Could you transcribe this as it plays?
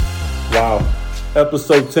Wow.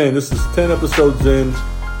 Episode 10. This is 10 episodes in.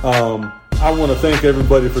 I want to thank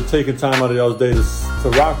everybody for taking time out of y'all's day to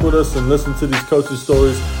rock with us and listen to these coaches'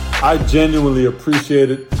 stories. I genuinely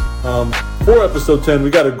appreciate it. For episode 10,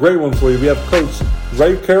 we got a great one for you. We have Coach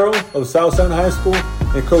Ray Carroll of Sylestine High School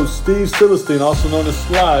and Coach Steve Sylestine, also known as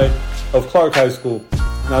Sly, of Clark High School.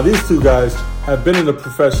 Now, these two guys have been in the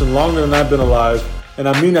profession longer than I've been alive, and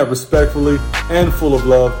I mean that respectfully and full of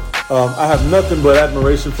love. I have nothing but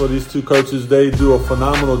admiration for these two coaches. They do a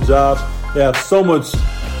phenomenal job. They have so much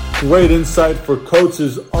great insight for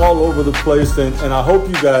coaches all over the place, and I hope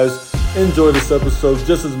you guys enjoy this episode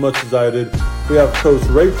just as much as I did. We have Coach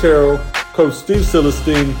Ray Carroll, Coach Steve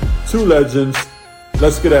Sylestine, two legends.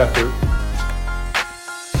 Let's get after it.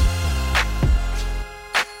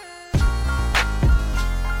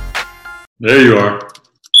 There you are.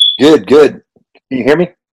 Good. Can you hear me?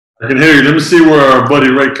 I can hear you. Let me see where our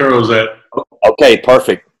buddy Ray Carroll's at. Okay,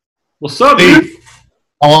 perfect. What's up, Steve? dude?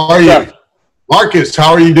 How are you? Marcus,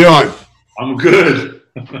 how are you doing? I'm good.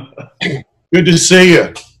 Good to see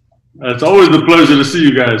you. It's always a pleasure to see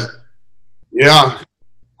you guys. Yeah.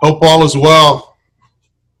 Hope all is well.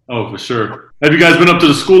 Oh, for sure. Have you guys been up to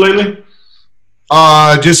the school lately?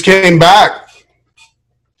 Just came back.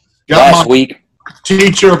 Got Last my week.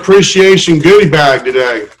 teacher appreciation goodie bag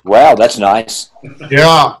today. Wow, that's nice.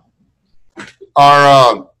 Yeah.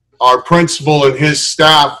 Our principal and his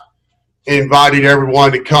staff invited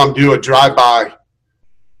everyone to come do a drive-by,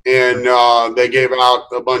 and they gave out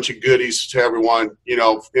a bunch of goodies to everyone,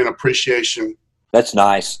 in appreciation That's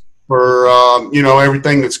nice. for,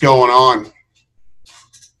 everything that's going on.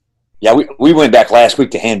 Yeah, we went back last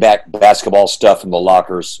week to hand back basketball stuff from the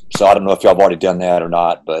lockers. So I don't know if y'all have already done that or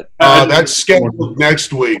not, but That's scheduled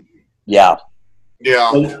next week. yeah.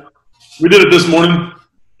 Yeah. We did it this morning.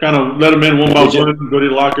 Kind of let them in one by one, go to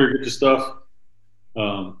the locker, get your stuff.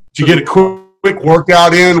 Did you get a quick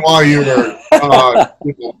workout in while you were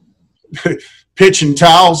pitching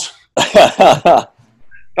towels? Thought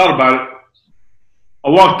about it. I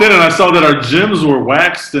walked in and I saw that our gyms were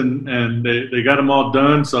waxed and they got them all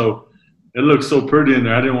done, so it looked so pretty in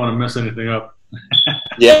there. I didn't want to mess anything up.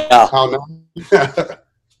 Yeah. Oh, no.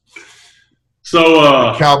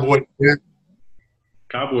 So Cowboy.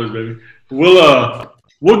 Cowboys, baby.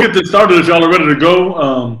 We'll get this started if y'all are ready to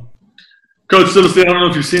go. Coach Sylestine, I don't know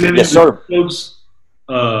if you've seen any Yes, of sir. the codes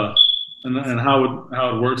and how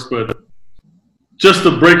it works, but just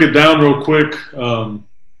to break it down real quick,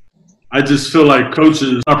 I just feel like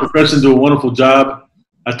coaches, our profession, do a wonderful job.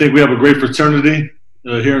 I think we have a great fraternity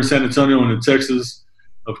here in San Antonio and in Texas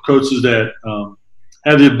of coaches that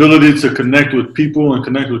have the ability to connect with people and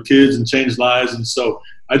connect with kids and change lives. And so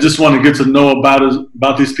I just want to get to know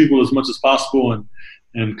about these people as much as possible and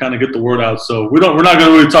kind of get the word out. So we're not going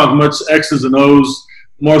to really talk much X's and O's,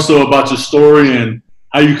 more so about your story and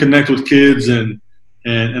how you connect with kids and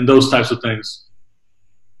those types of things.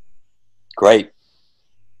 Great.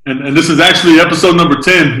 And this is actually episode number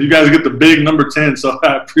 10. You guys get the big number 10, so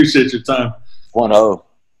I appreciate your time. 1-0.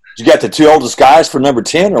 You got the two oldest guys for number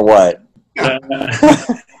 10 or what? I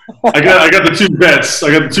got the two vets.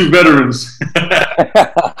 I got the two veterans.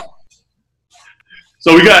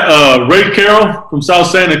 So we got Ray Carroll from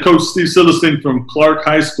Sylestine and Coach Steve Sylestine from Clark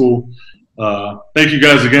High School. Thank you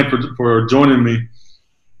guys again for joining me.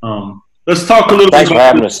 Let's talk a little Thanks bit for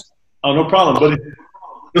having us. Oh, no problem, buddy.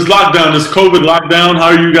 This lockdown, this COVID lockdown, how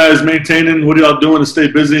are you guys maintaining? What are y'all doing to stay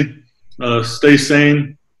busy, stay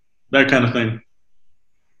sane, that kind of thing?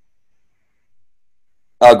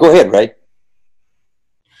 Go ahead, Ray.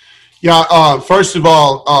 Yeah, first of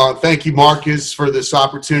all, thank you, Marcus, for this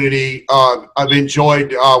opportunity. I've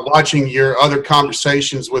enjoyed watching your other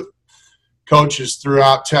conversations with coaches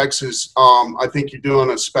throughout Texas. I think you're doing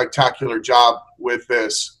a spectacular job with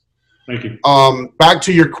this. Thank you. Back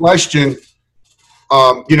to your question,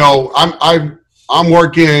 I'm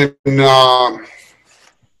working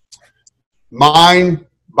mind,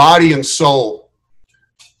 body, and soul.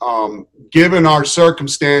 Given our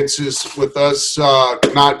circumstances with us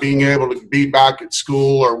not being able to be back at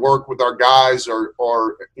school or work with our guys or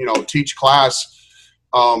teach class,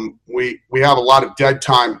 we have a lot of dead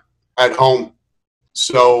time at home.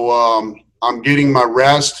 So I'm getting my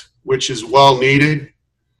rest, which is well needed.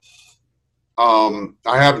 I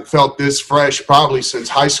haven't felt this fresh probably since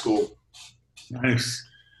high school. Nice.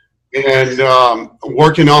 And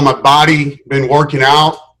working on my body, been working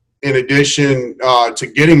out. In addition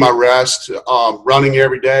to getting my rest, running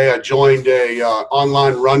every day, I joined a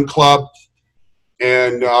online run club,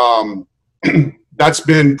 and that's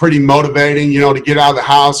been pretty motivating, to get out of the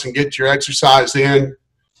house and get your exercise in.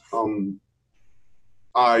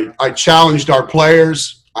 I challenged our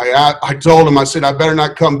players I told him, I said, I better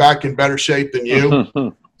not come back in better shape than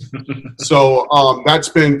you. So that's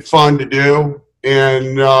been fun to do.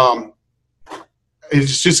 And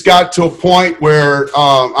it's just got to a point where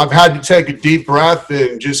I've had to take a deep breath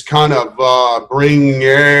and just kind of bring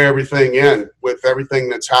everything in with everything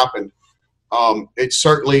that's happened. It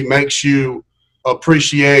certainly makes you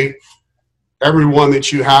appreciate everyone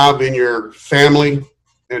that you have in your family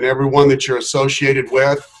and everyone that you're associated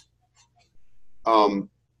with.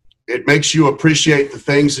 It makes you appreciate the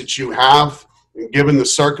things that you have, and given the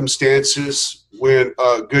circumstances when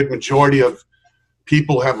a good majority of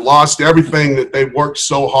people have lost everything that they've worked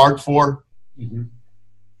so hard for. Mm-hmm.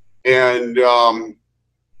 And,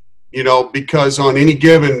 you know, because on any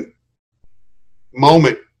given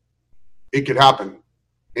moment, it could happen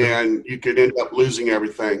and you could end up losing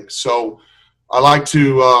everything. So I like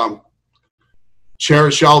to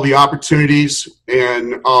cherish all the opportunities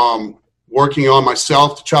and working on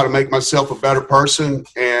myself to try to make myself a better person,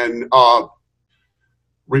 and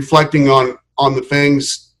reflecting on the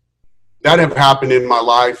things that have happened in my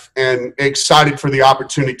life, and excited for the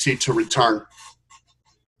opportunity to return.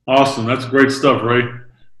 Awesome. That's great stuff, Ray.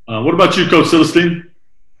 What about you, Coach Sylestine?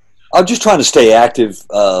 I'm just trying to stay active,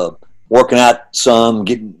 working out some,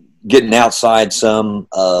 getting outside some.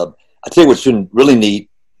 I tell you what's been really neat,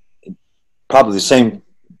 probably the same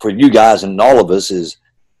for you guys and all of us, is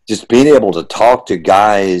just being able to talk to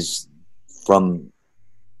guys from,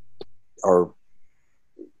 or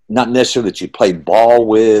not necessarily that you played ball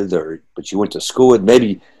with, but you went to school with.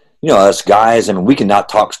 Maybe, you know, us guys, I mean, we can not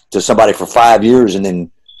talk to somebody for 5 years and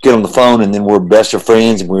then get on the phone and then we're best of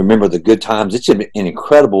friends and we remember the good times. It's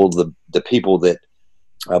incredible, the people that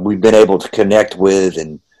we've been able to connect with,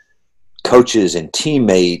 and coaches and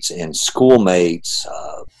teammates and schoolmates,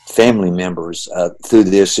 family members through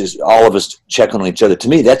this. Is all of us checking on each other. To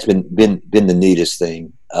me, that's been the neatest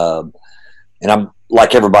thing. And I'm,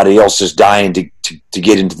 like everybody else, is dying to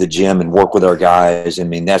get into the gym and work with our guys. I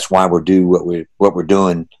mean, that's why we're doing what we're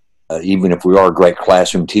doing, even if we are great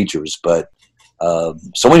classroom teachers. But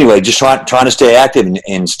so anyway, just trying to stay active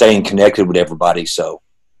and staying connected with everybody. So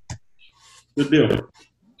good deal.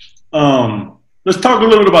 Let's talk a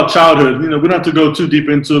little bit about childhood. You know, we don't have to go too deep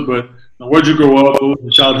into it, but where'd you grow up? What was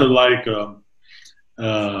your childhood like?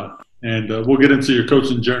 And we'll get into your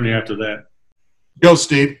coaching journey after that. Go,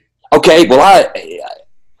 Steve. Okay, well,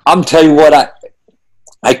 I'm telling you what,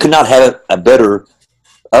 I could not have a better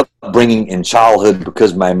upbringing in childhood,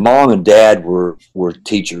 because my mom and dad were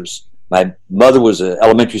teachers. My mother was an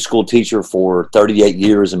elementary school teacher for 38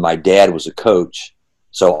 years, and my dad was a coach.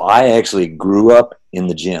 So I actually grew up in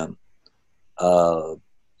the gym.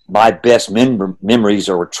 My best memories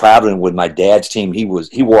are traveling with my dad's team. He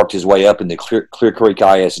worked his way up in the Clear Creek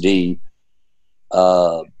ISD,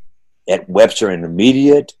 at Webster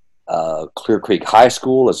Intermediate, Clear Creek High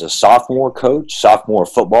School as a sophomore coach, sophomore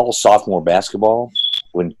football, sophomore basketball.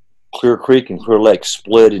 When Clear Creek and Clear Lake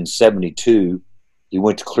split in 1972, he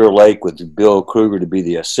went to Clear Lake with Bill Kruger to be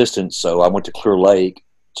the assistant. So I went to Clear Lake.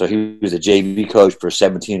 So he was a JV coach for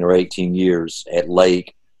 17 or 18 years at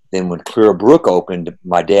Lake. Then when Clear Brook opened,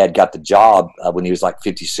 my dad got the job when he was like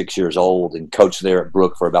 56 years old, and coached there at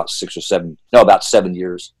Brook for about 7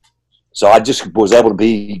 years. So I just was able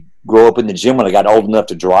to grow up in the gym when I got old enough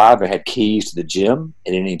to drive. I had keys to the gym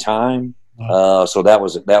at any time. So that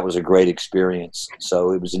was a great experience.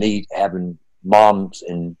 So it was neat having mom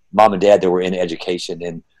and dad that were in education.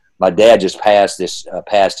 And my dad just passed this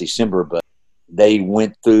past December, but they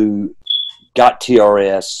got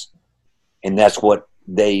TRS, and that's what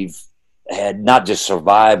they've had not just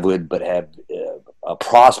survived with, but have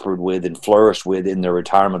prospered with and flourished with in their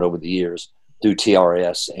retirement over the years through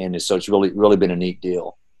TRS. And so it's really been a neat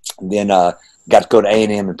deal. And then got to go to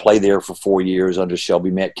A&M and play there for 4 years under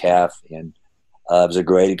Shelby Metcalf, and it was a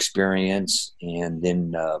great experience. And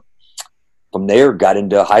then from there, got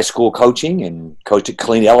into high school coaching and coached at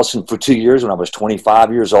Killeen Ellison for 2 years when I was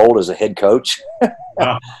 25 years old as a head coach.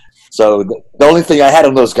 Wow. So the only thing I had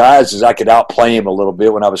on those guys is I could outplay them a little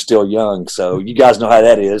bit when I was still young. So you guys know how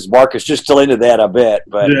that is. Marcus, you're still into that, I bet.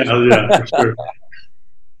 But yeah, for sure.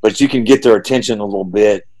 But you can get their attention a little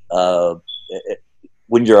bit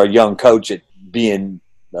when you're a young coach at being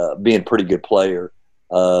a pretty good player.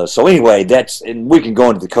 So anyway, and we can go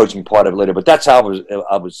into the coaching part of it later. But that's how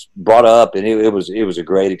I was brought up, and it was a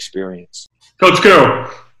great experience. Coach Carroll.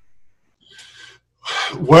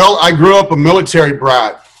 Well, I grew up a military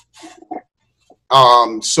brat.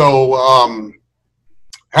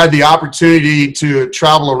 Had the opportunity to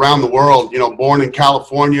travel around the world, born in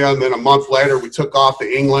California, and then a month later we took off to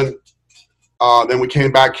England. Then we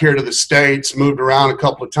came back here to the States, moved around a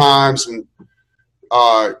couple of times, and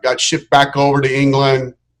got shipped back over to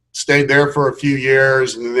England, stayed there for a few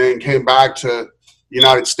years, and then came back to the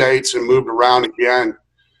United States and moved around again.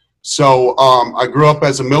 So I grew up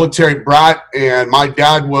as a military brat, and my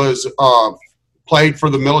dad was played for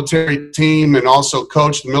the military team and also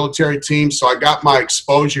coached the military team. So I got my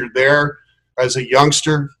exposure there as a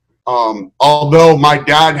youngster. Although my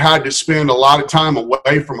dad had to spend a lot of time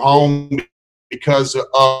away from home because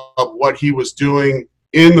of what he was doing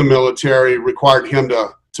in the military, required him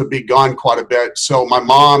to be gone quite a bit. So my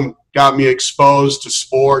mom got me exposed to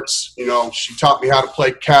sports. You know, she taught me how to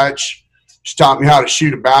play catch. She taught me how to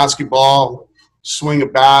shoot a basketball, swing a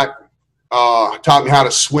bat, taught me how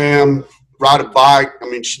to swim, ride a bike. I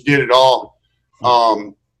mean, she did it all.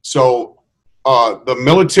 So the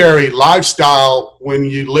military lifestyle, when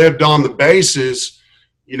you lived on the bases,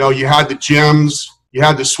 you know, you had the gyms, you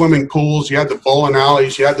had the swimming pools, you had the bowling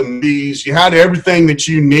alleys, you had the movies, you had everything that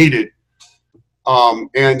you needed.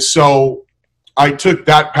 And so I took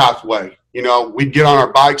that pathway. You know, we'd get on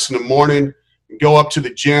our bikes in the morning and go up to the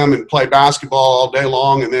gym and play basketball all day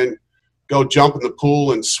long, and then go jump in the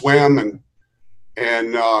pool and swim and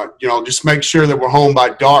you know, just make sure that we're home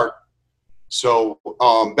by dark. So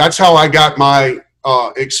that's how I got my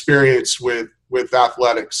experience with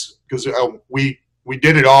athletics, because we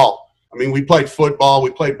did it all. I mean, we played football, we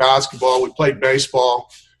played basketball, we played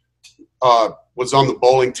baseball, was on the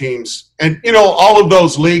bowling teams. And, you know, all of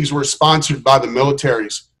those leagues were sponsored by the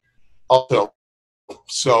militaries also.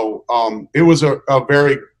 So it was a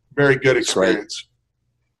very, very good experience.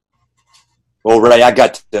 Well, Ray, I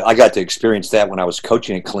got to experience that when I was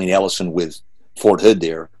coaching at Killeen Ellison with Fort Hood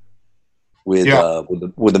there, with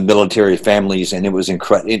the military families, and it was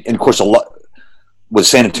incredible. And of course, a lot with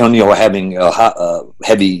San Antonio having a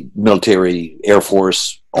heavy military, Air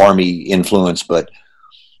Force, Army influence. But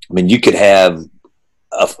I mean, you could have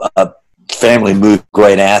a family move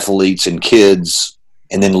great athletes and kids,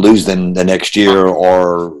 and then lose them the next year,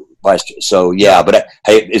 or vice. So yeah, but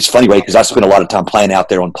hey, it's funny, Ray, because I spent a lot of time playing out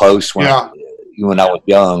there on posts when I was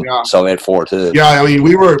young. Yeah. So at Fort Hood. Yeah, I mean,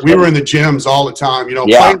 we were in the gyms all the time. You know,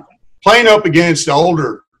 playing up against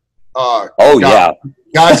older.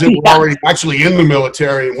 Guys that were already actually in the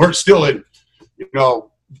military, and we're still in, you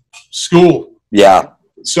know, school. Yeah.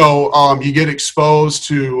 So you get exposed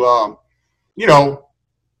to, you know,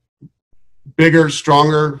 bigger,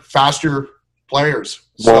 stronger, faster players.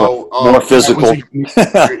 More physical.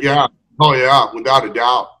 Yeah. Oh, yeah, without a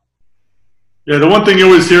doubt. Yeah, the one thing you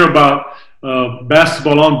always hear about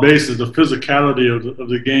basketball on base is the physicality of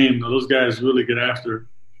the game. Those guys really get after it.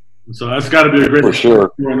 And so that's got to be a great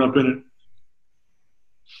experience growing up in it.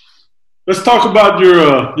 Let's talk about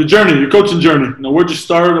your journey, your coaching journey. You know, where'd you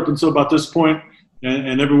start up until about this point,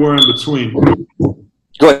 and everywhere in between?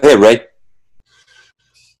 Go ahead, Ray.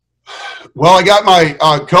 Well, I got my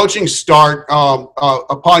coaching start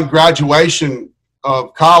upon graduation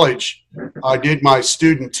of college. I did my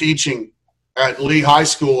student teaching at Lee High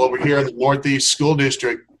School over here in the Northeast School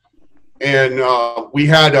District, and we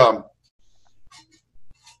had an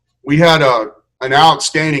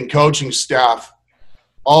outstanding coaching staff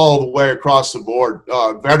all the way across the board,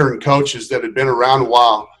 veteran coaches that had been around a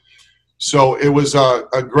while. So it was a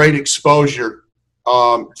great exposure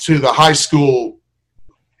to the high school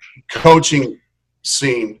coaching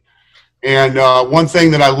scene. And one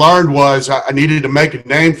thing that I learned was I needed to make a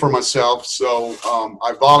name for myself. So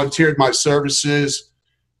I volunteered my services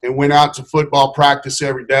and went out to football practice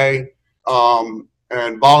every day,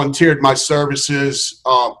 and volunteered my services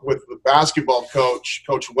with the basketball coach,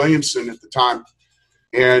 Coach Williamson at the time.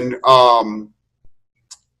 And,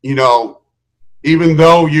 you know, even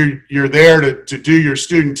though you're there to do your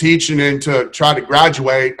student teaching and to try to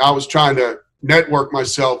graduate, I was trying to network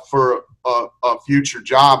myself for a future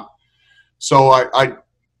job. So I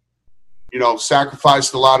you know,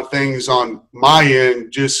 sacrificed a lot of things on my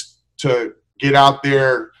end just to get out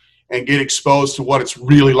there and get exposed to what it's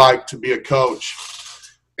really like to be a coach.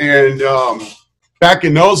 And back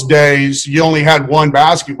in those days, you only had one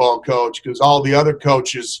basketball coach because all the other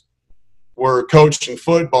coaches were coaching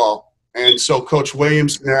football. And so Coach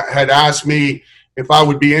Williams had asked me if I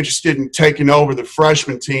would be interested in taking over the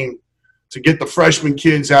freshman team to get the freshman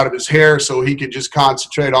kids out of his hair so he could just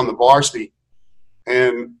concentrate on the varsity.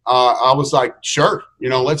 And I was like, sure, you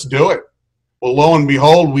know, let's do it. Well, lo and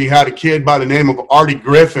behold, we had a kid by the name of Artie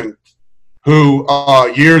Griffin, who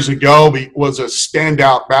years ago was a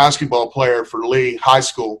standout basketball player for Lee High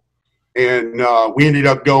School. And we ended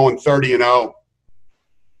up going 30-0.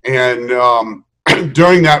 And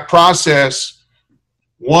during that process,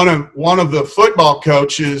 one of the football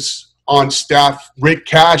coaches on staff, Rick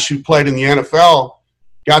Cash, who played in the NFL,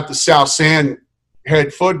 got the South San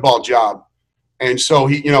head football job. And so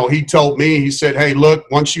he told me, he said, hey, look,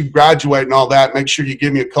 once you graduate and all that, make sure you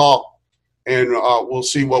give me a call and we'll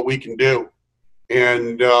see what we can do.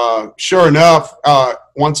 And sure enough,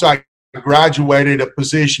 once I graduated, a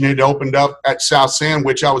position had opened up at Sylestine,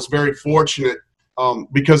 which I was very fortunate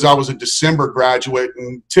because I was a December graduate,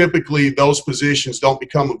 and typically those positions don't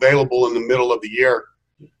become available in the middle of the year.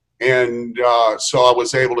 And so I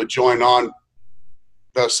was able to join on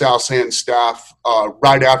the Sylestine staff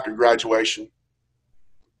right after graduation.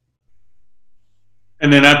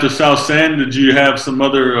 And then after Sylestine, did you have some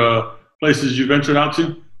other places you ventured out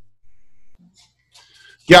to?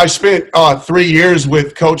 Yeah, I spent 3 years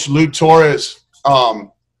with Coach Lou Torres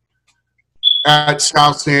at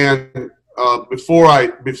Sylestine before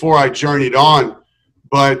I journeyed on.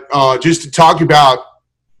 But just to talk about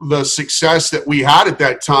the success that we had at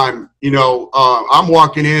that time, I'm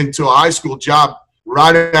walking into a high school job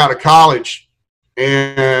right out of college,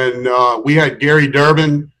 and we had Gary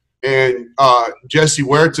Durbin and Jesse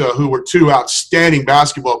Huerta, who were two outstanding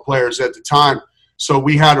basketball players at the time. So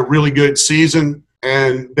we had a really good season.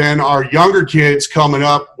 And then our younger kids coming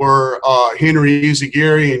up were Henry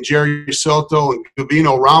Izaguirre and Jerry Soto and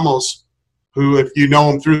Gavino Ramos, who, if you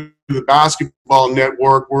know them through the basketball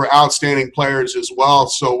network, were outstanding players as well.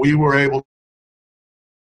 So we were able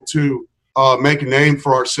to make a name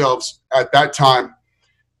for ourselves at that time.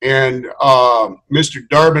 And Mr.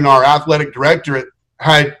 Durbin, our athletic director,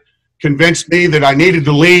 had convinced me that I needed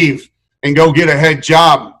to leave and go get a head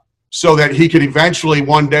job so that he could eventually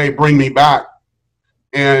one day bring me back.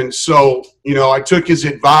 And so, I took his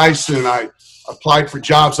advice and I applied for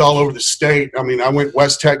jobs all over the state. I mean, I went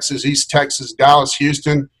West Texas, East Texas, Dallas,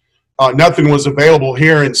 Houston. Nothing was available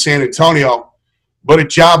here in San Antonio, but a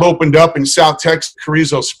job opened up in South Texas,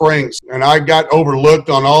 Carrizo Springs. And I got overlooked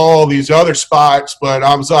on all these other spots, but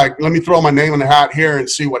I was like, let me throw my name in the hat here and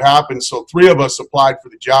see what happens. So 3 of us applied for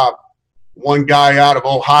the job. One guy out of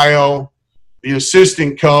Ohio, the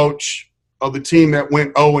assistant coach of the team that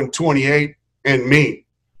went 0-28, and me.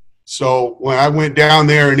 So when I went down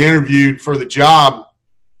there and interviewed for the job,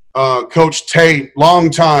 Coach Tate,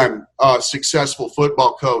 longtime successful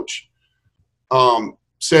football coach,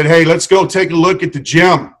 said, hey, let's go take a look at the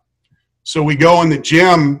gym. So we go in the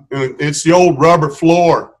gym, and it's the old rubber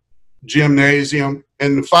floor gymnasium,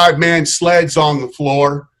 and the 5-man sleds on the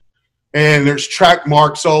floor, and there's track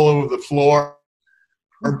marks all over the floor.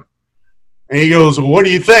 And he goes, well, what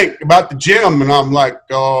do you think about the gym? And I'm like,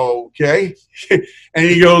 oh, okay. And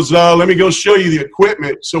he goes, let me go show you the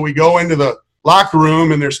equipment. So we go into the locker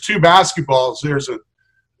room, and there's 2 basketballs. There's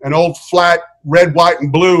an old flat red, white,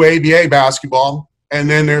 and blue ABA basketball, and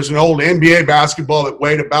then there's an old NBA basketball that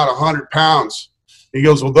weighed about 100 pounds. He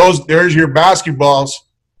goes, well, there's your basketballs.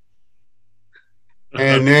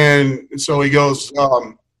 And then so he goes,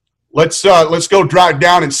 let's go drive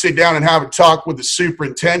down and sit down and have a talk with the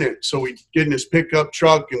superintendent. So we get in his pickup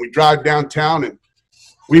truck and we drive downtown, and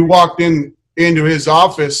we walked into his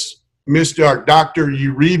office. Dr.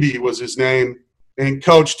 Uribe was his name. And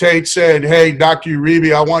Coach Tate said, hey, Dr.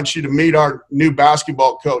 Uribe, I want you to meet our new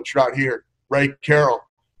basketball coach right here, Ray Carroll.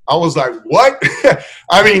 I was like, what?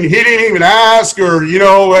 I mean, he didn't even ask, or,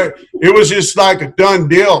 it was just like a done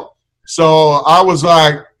deal. So I was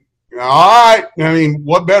like, all right. I mean,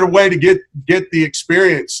 what better way to get the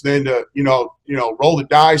experience than to, roll the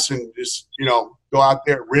dice and just, go out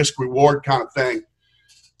there, risk reward kind of thing.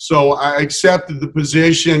 So I accepted the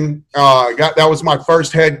position. That was my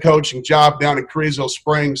first head coaching job down in Carrizo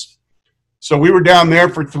Springs. So we were down there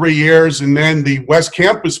for 3 years, and then the West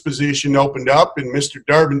Campus position opened up, and Mr.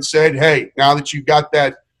 Durbin said, hey, now that you've got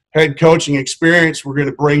that head coaching experience, we're going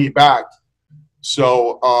to bring you back.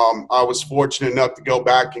 So I was fortunate enough to go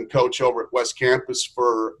back and coach over at West Campus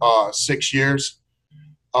for 6 years.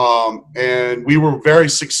 And we were very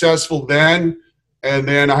successful then. And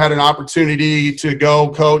then I had an opportunity to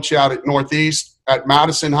go coach out at Northeast at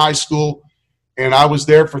Madison High School. And I was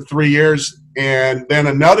there for 3 years. And then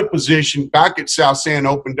another position back at Sylestine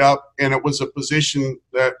opened up, and it was a position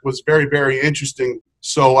that was very, very interesting.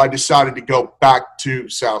 So I decided to go back to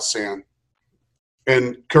Sylestine.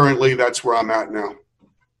 And currently, that's where I'm at now.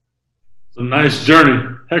 It's a nice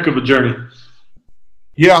journey. Heck of a journey.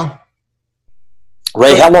 Yeah.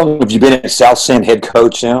 Ray, how long have you been at Sylestine head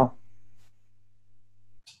coach now?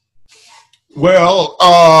 Well,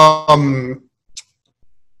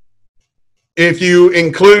 if you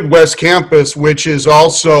include West Campus, which is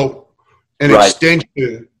also an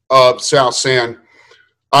extension of Sylestine,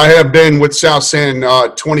 I have been with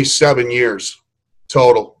Sylestine 27 years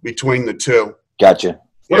total between the two. Gotcha.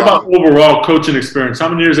 What about overall coaching experience? How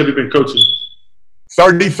many years have you been coaching?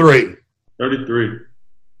 33. 33.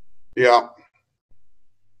 Yeah.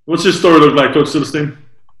 What's your story look like, Coach Sylestine?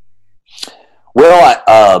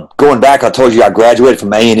 Well, going back, I told you I graduated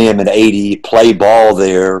from A&M in '80, played ball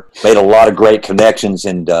there, made a lot of great connections,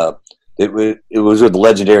 and it was with the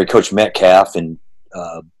legendary Coach Metcalf. And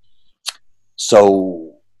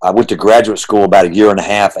so I went to graduate school about a year and a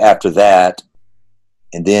half after that,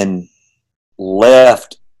 and then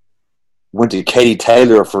left, went to Katie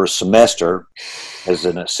Taylor for a semester as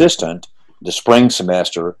an assistant, the spring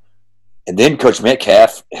semester. And then Coach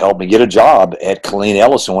Metcalf helped me get a job at Killeen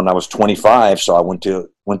Ellison when I was 25. So I went to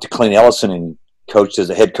Killeen Ellison and coached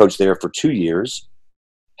as a head coach there for 2 years.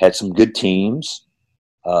 Had some good teams.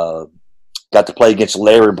 Got to play against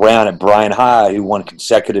Larry Brown at Bryan High, who won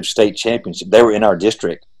consecutive state championships. They were in our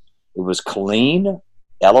district. It was Killeen,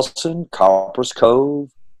 Ellison, Coppers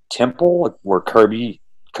Cove, Temple, where Kirby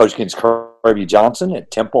coached against Kirby Johnson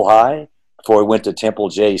at Temple High before he went to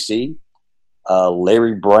Temple JC.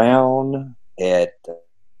 Larry Brown at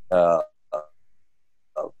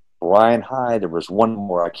Bryan High. There was one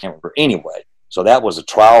more I can't remember. Anyway, so that was a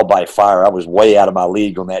trial by fire. I was way out of my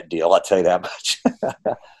league on that deal. I'll tell you that much.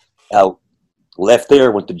 I left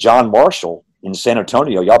there, went to John Marshall in San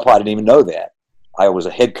Antonio. Y'all probably didn't even know that. I was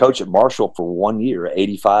a head coach at Marshall for 1 year,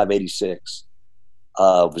 85, 86.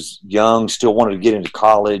 Was young, still wanted to get into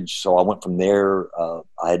college, so I went from there.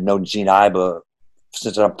 I had known Gene Iba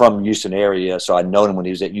since I'm from the Houston area, so I'd known him when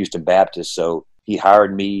he was at Houston Baptist, so he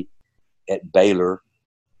hired me at Baylor.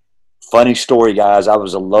 Funny story, guys. I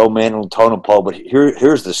was a low man on the totem pole, but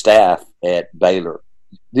here's the staff at Baylor.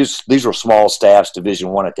 These were small staffs,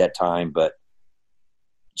 Division I at that time, but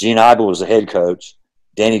Gene Iba was the head coach.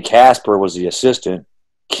 Danny Casper was the assistant.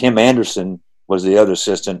 Kim Anderson was the other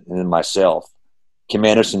assistant, and then myself. Kim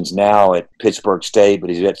Anderson's now at Pittsburgh State, but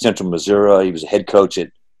he's at Central Missouri. He was a head coach at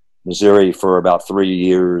Missouri for about 3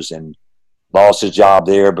 years and lost his job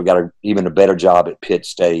there, but got even a better job at Pitt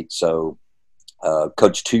State. So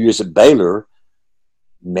coached 2 years at Baylor,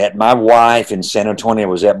 met my wife in San Antonio,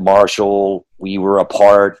 was at Marshall. We were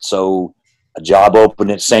apart, so a job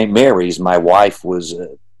opened at St. Mary's. My wife was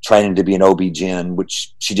training to be an OB-GYN,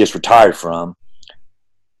 which she just retired from.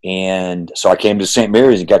 And so I came to St.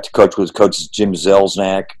 Mary's and got to coach with coaches Jim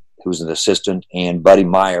Zelsnack, who was an assistant, and Buddy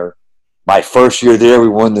Meyer. My first year there, we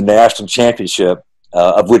won the national championship,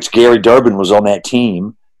 of which Gary Durbin was on that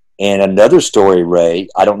team. And another story, Ray,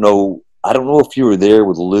 I don't know if you were there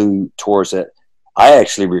with Lou Torres. I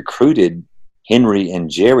actually recruited Henry and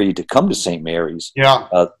Jerry to come to St. Mary's. Yeah.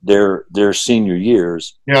 Their senior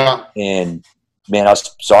years. Yeah. And man, I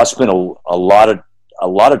spent a lot of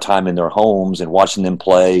time in their homes and watching them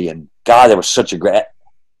play. And God, that was such a great.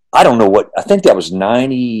 I don't know what. I think that was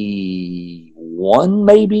 91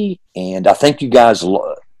 maybe. And I think you guys,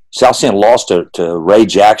 South lost to Ray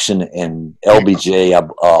Jackson and LBJ,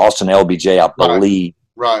 Austin LBJ, I believe.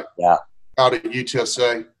 Right. Yeah. Out at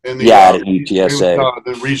UTSA. Out at UTSA.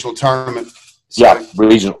 The regional tournament. So. Yeah,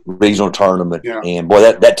 regional tournament. Yeah. And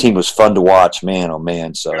boy, that team was fun to watch, man. Oh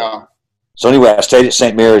man. So. Yeah. So anyway, I stayed at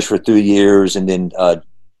St. Mary's for 3 years, and then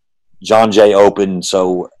John Jay opened,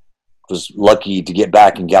 so was lucky to get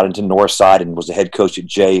back and got into Northside and was the head coach at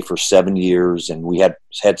Jay for 7 years, and we had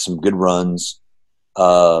some good runs.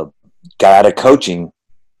 Got out of coaching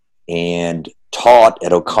and taught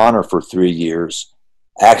at O'Connor for 3 years.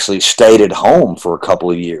 Actually stayed at home for a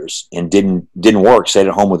couple of years and didn't work. Stayed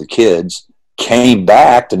at home with the kids. Came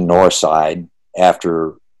back to Northside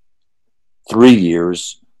after 3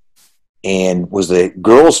 years. And was the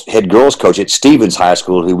head girls coach at Stevens High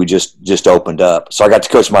School, who we just opened up. So I got to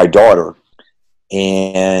coach my daughter.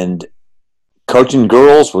 And coaching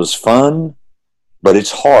girls was fun, but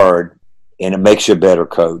it's hard, and it makes you a better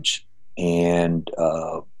coach. And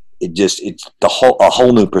it's a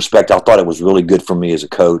whole new perspective. I thought it was really good for me as a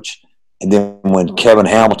coach. And then when Kevin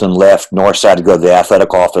Hamilton left Northside to go to the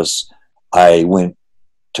athletic office, I went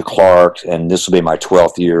to Clark, and this will be my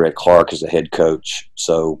 12th year at Clark as a head coach.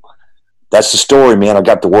 So that's the story, man. I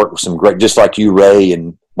got to work with some great, just like you, Ray,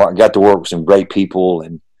 and I got to work with some great people.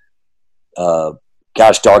 And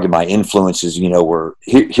gosh dogging, my influences, were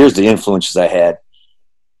here's the influences I had.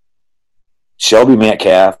 Shelby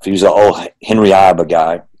Metcalf, he was an old Henry Iba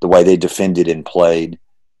guy, the way they defended and played.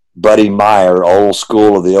 Buddy Meyer, old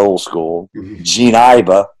school of the old school. Mm-hmm. Gene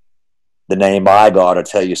Iba, the name Iba ought to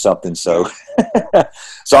tell you something. So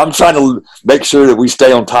so I'm trying to make sure that we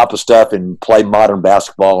stay on top of stuff and play modern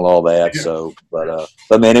basketball and all that. Yeah. So,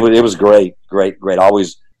 but man, it was great. I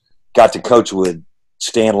always got to coach with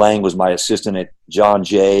Stan Lang was my assistant at John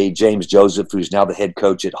Jay. James Joseph, who's now the head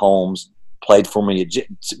coach at Holmes, played for me.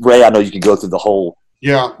 Ray, I know you could go through the whole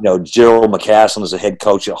Yeah. Gerald McCaslin is a head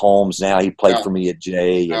coach at Holmes now. He played for me at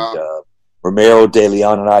Jay. And Romero De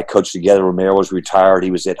Leon and I coached together. Romero was retired. He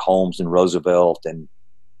was at Holmes and Roosevelt. And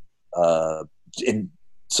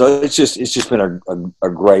so it's just been a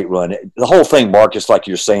great run. The whole thing, Marcus, like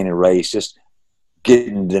you're saying in Ray, it's just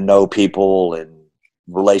getting to know people and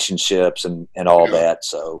relationships and all that.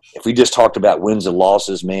 So if we just talked about wins and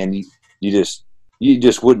losses, man, you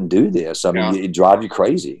just wouldn't do this. I mean, it'd drive you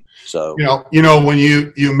crazy. So when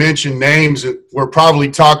you mention names, we're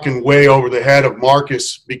probably talking way over the head of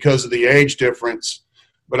Marcus because of the age difference.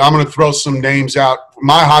 But I'm going to throw some names out.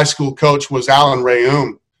 My high school coach was Alan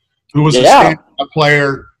Rayum, who was a stand-up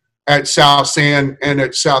player at South San and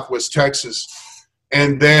at Southwest Texas.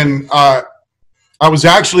 And then I was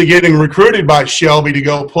actually getting recruited by Shelby to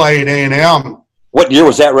go play at A&M. What year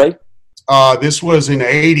was that, Ray? This was in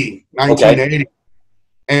 1980. Okay.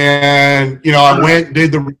 And, I went and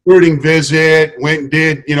did the recruiting visit, went and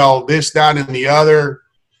did, this, that, and the other.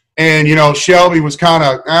 And, Shelby was kind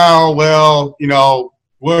of,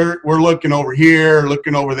 we're looking over here,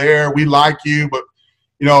 looking over there. We like you, but,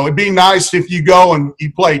 it'd be nice if you go and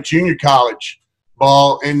you play junior college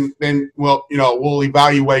ball, and then we'll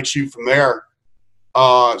evaluate you from there.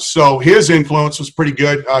 So his influence was pretty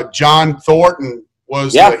good. John Thornton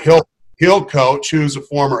was the Hill coach, who's a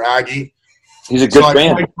former Aggie. He's a good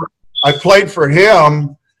man. I played for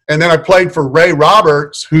him, and then I played for Ray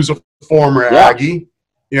Roberts, who's a former Aggie.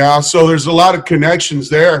 Yeah, so there's a lot of connections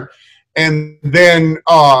there. And then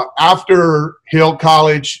after Hill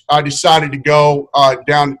College, I decided to go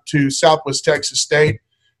down to Southwest Texas State,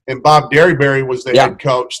 and Bob Derryberry was the head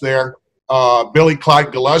coach there. Billy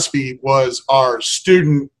Clyde Gillespie was our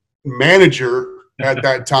student manager at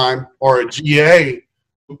that time, or a GA,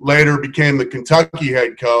 later became the Kentucky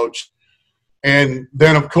head coach. And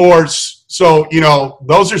then, of course, so,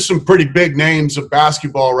 those are some pretty big names of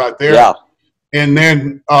basketball right there. Yeah. And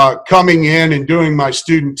then coming in and doing my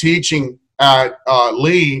student teaching at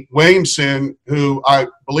Lee Williamson, who I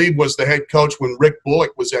believe was the head coach when Rick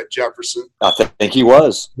Bullock was at Jefferson. I think he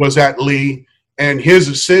was at Lee. And his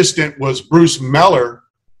assistant was Bruce Meller,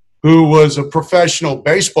 who was a professional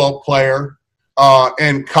baseball player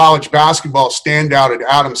and college basketball standout at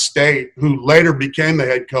Adams State, who later became the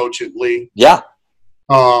head coach at Lee. Yeah.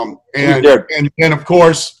 And of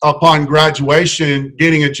course, upon graduation,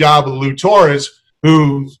 getting a job with Lou Torres,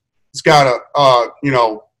 who's got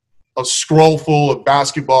a scroll full of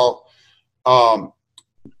basketball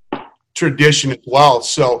tradition as well.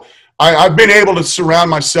 So I've been able to surround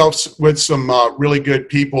myself with some really good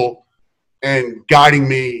people and guiding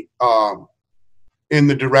me in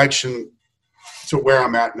the direction to where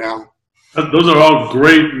I'm at now. Those are all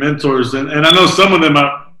great mentors. And I know some of them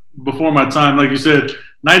are before my time. Like you said,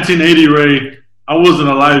 1980, Ray, I wasn't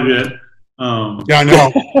alive yet. I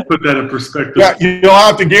know. Put that in perspective. Yeah, you'll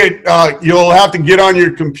have to get on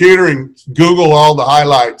your computer and Google all the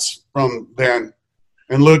highlights from then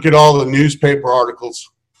and look at all the newspaper articles.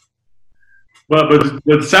 Well, but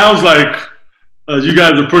it sounds like you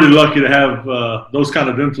guys are pretty lucky to have those kind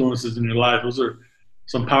of influences in your life. Those are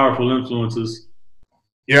some powerful influences.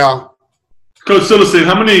 Yeah. Coach Sylestine,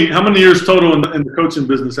 how many years total in the coaching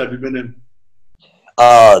business have you been in?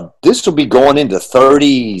 This will be going into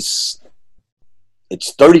 30s.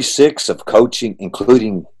 It's 36 of coaching,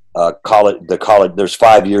 including college. There's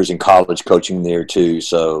 5 years in college coaching there too.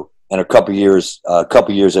 So, and a couple years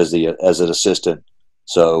as an assistant.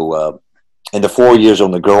 So, and the 4 years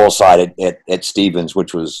on the girls' side at Stevens,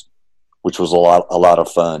 which was a lot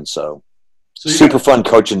of fun. So super fun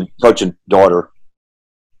coaching daughter.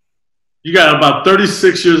 You got about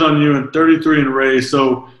 36 years on you and 33 in Ray.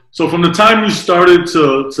 So from the time you started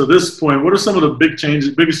to this point, what are some of the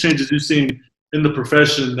biggest changes you've seen in the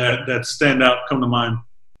profession that stand out, come to mind?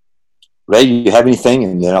 Ray, you have anything,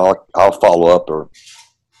 and then I'll follow up. Or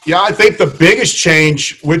yeah, I think the biggest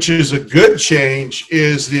change, which is a good change,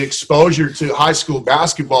 is the exposure to high school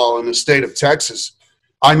basketball in the state of Texas.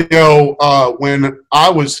 I know when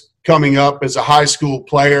I was coming up as a high school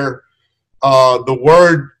player, the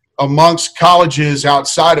word amongst colleges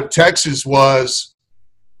outside of Texas was,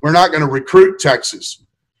 we're not going to recruit Texas.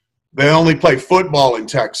 They only play football in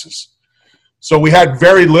Texas. So we had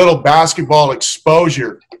very little basketball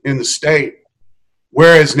exposure in the state.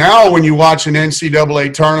 Whereas now when you watch an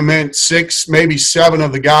NCAA tournament, 6, maybe 7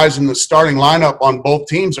 of the guys in the starting lineup on both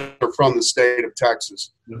teams are from the state of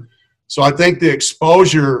Texas. Yeah. So I think the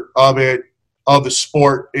exposure of the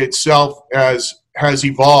sport itself has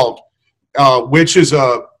evolved, which is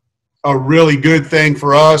a really good thing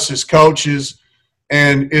for us as coaches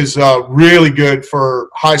and is really good for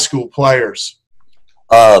high school players.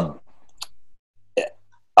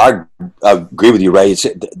 I agree with you, Ray. It's,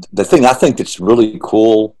 the thing I think that's really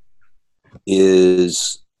cool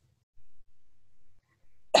is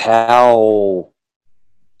how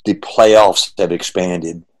the playoffs have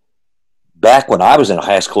expanded. Back when I was in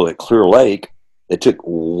high school at Clear Lake, it took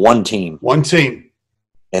one team. One team.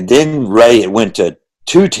 And then, Ray, it went to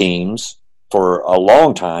 2 teams for a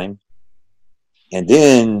long time, and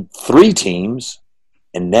then 3 teams,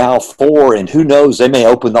 and now 4, and who knows, they may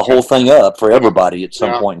open the whole thing up for everybody at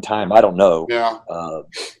some point in time. I don't know. Yeah.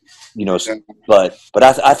 You know, but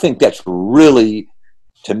I think that's really,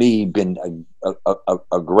 to me, been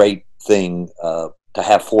a great thing to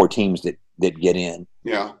have 4 teams that get in.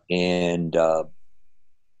 Yeah. And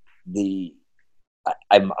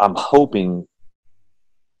I'm hoping,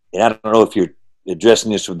 and I don't know if you're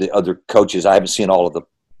addressing this with the other coaches. I haven't seen all of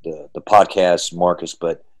the podcasts, Marcus,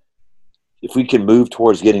 but if we can move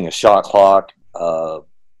towards getting a shot clock,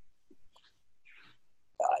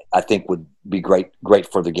 I think would be great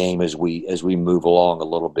for the game as we move along a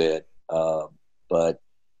little bit. But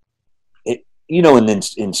it, you know, and then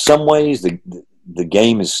in some ways the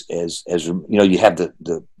game is as you know, you have the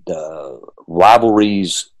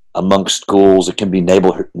rivalries amongst schools. It can be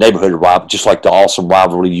neighborhood rival, just like the awesome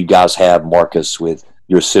rivalry you guys have, Marcus, with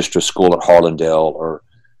your sister school at Harlandale, or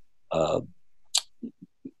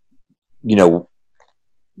you know,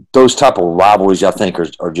 those type of rivalries I think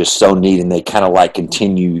are just so neat, and they kind of like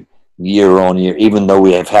continue year on year, even though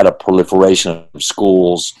we have had a proliferation of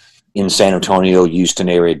schools in San Antonio, Houston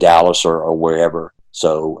area, Dallas, or wherever.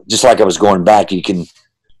 So just like I was going back, you can,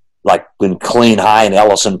 like when Killeen High and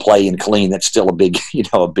Ellison play in Killeen, that's still a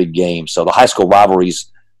big game. So the high school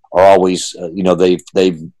rivalries are always, you know,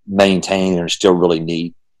 they've maintained and are still really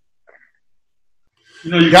neat. You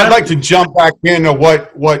know, I'd like to jump back into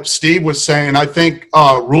what Steve was saying. I think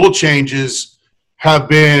rule changes have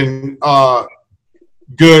been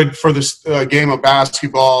good for this game of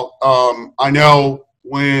basketball. I know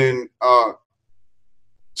when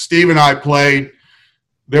Steve and I played,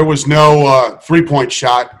 there was no 3-point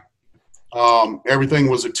shot. Everything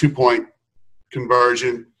was a 2-point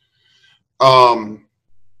conversion.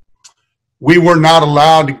 We were not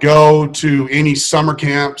allowed to go to any summer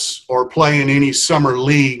camps or play in any summer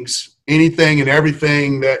leagues. Anything and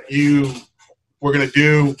everything that you were going to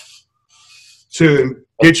do to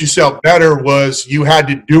get yourself better was you had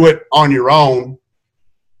to do it on your own.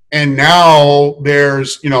 And now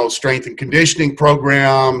there's, you know, strength and conditioning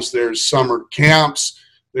programs, there's summer camps,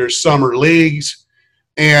 there's summer leagues.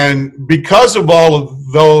 And because of all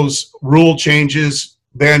of those rule changes,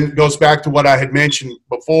 then goes back to what I had mentioned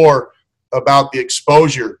before about the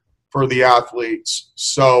exposure for the athletes.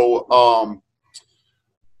 So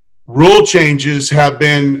rule changes have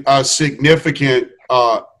been a significant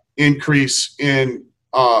increase in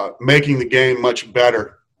making the game much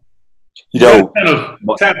better. You know, kind of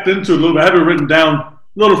tapped into it a little bit. I have it written down a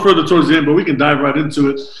little further towards the end, but we can dive right into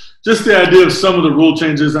it. Just the idea of some of the rule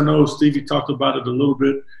changes. I know Stevie talked about it a little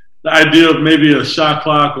bit. The idea of maybe a shot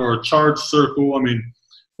clock or a charge circle. I mean,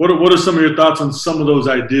 what are some of your thoughts on some of those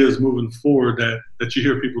ideas moving forward that you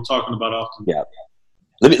hear people talking about often? Yeah.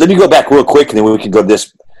 Let me go back real quick, and then we can go to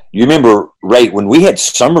this. You remember, Ray, when we had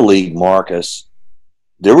Summer League, Marcus,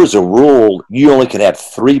 there was a rule you only could have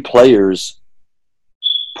 3 players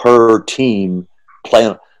per team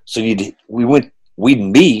playing. So we'd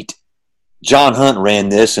meet. John Hunt ran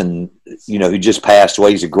this, and, you know, he just passed away.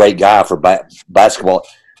 He's a great guy for basketball.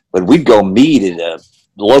 But we'd go meet at a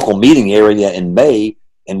local meeting area in May,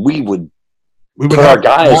 and we would put our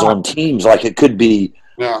guys on teams. Like it could be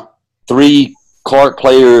 3 Clark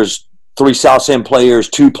players, 3 South End players,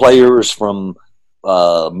 2 players from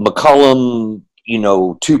McCullum, you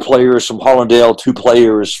know, 2 players from Harlandale, 2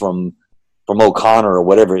 players from O'Connor or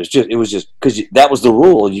whatever. It was just because that was the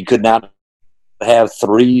rule. You could not have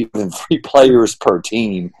 3 players per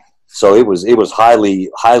team. So it was highly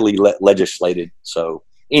legislated. So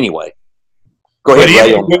anyway, go ahead,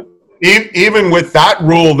 Ray. Even with that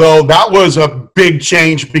rule, though, that was a big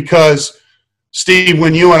change because, Steve,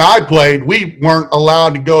 when you and I played, we weren't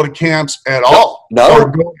allowed to go to camps at all.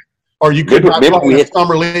 No. Or you could not play in the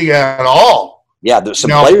summer league at all. Yeah, there's some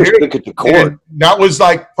players took it to court. And that was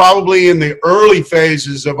like probably in the early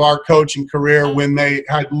phases of our coaching career when they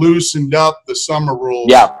had loosened up the summer rules.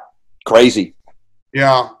 Yeah, crazy.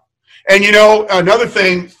 Yeah. And, you know, another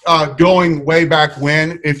thing going way back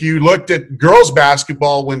when, if you looked at girls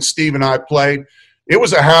basketball when Steve and I played, it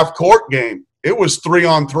was a half-court game. It was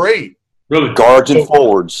 3-on-3. Really? Guards and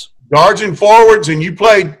forwards. Guards and forwards, and you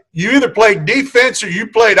either played defense or you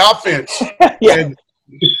played offense. Yeah.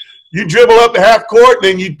 you dribble up the half court, and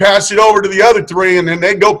then you'd pass it over to the other three, and then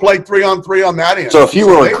they'd go play 3-on-3 on that end. So if you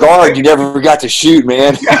were a guard, you never got to shoot,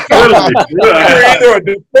 man. You're either a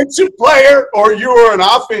defensive player or you were an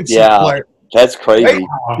offensive player. That's crazy.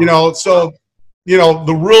 So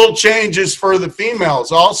the rule changes for the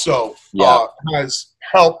females also has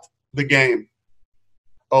helped the game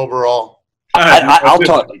overall. I'll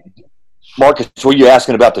talk. Marcus, were you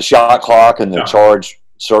asking about the shot clock and the charge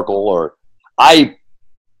circle? Or I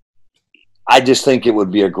just think it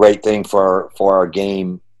would be a great thing for our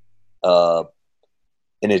game. And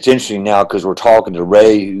it's interesting now because we're talking to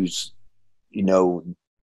Ray, who's,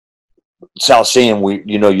 South Sam,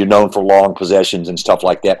 you're known for long possessions and stuff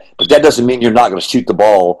like that. But that doesn't mean you're not going to shoot the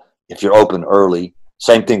ball if you're open early.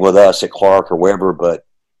 Same thing with us at Clark or wherever. But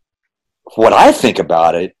what I think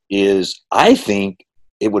about it is I think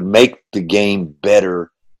it would make the game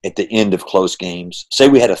better at the end of close games. Say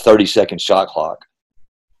we had a 30-second shot clock.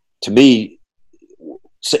 To me,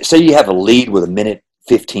 say you have a lead with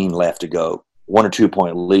 1:15 left to go, 1 or 2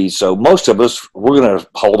 point lead. So most of us, we're going to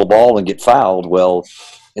hold the ball and get fouled. Well,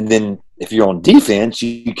 and then if you're on defense,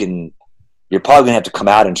 you're probably going to have to come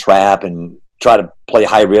out and trap and try to play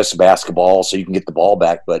high-risk basketball so you can get the ball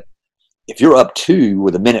back. But if you're up 2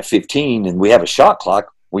 with 1:15 and we have a shot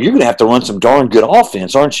clock, well, you're going to have to run some darn good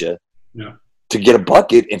offense, aren't you? Yeah. To get a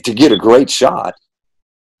bucket and to get a great shot.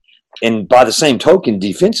 And by the same token,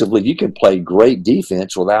 defensively, you can play great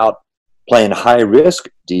defense without playing high-risk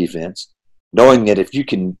defense, knowing that if you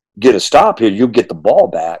can get a stop here, you'll get the ball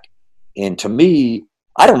back. And to me,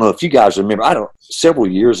 I don't know if you guys remember, several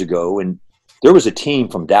years ago, and there was a team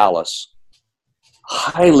from Dallas,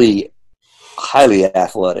 highly, highly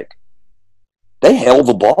athletic. They held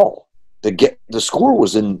the ball. The score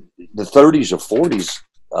was in the 30s or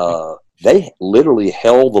 40s. They literally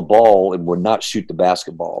held the ball and would not shoot the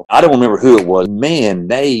basketball. I don't remember who it was. Man,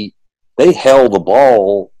 they held the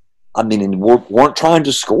ball. I mean, and weren't trying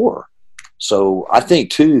to score. So I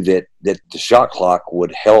think too that the shot clock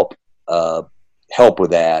would help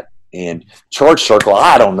with that. And charge circle,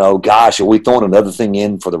 I don't know. Gosh, are we throwing another thing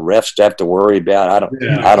in for the refs to have to worry about?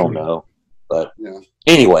 I don't know. But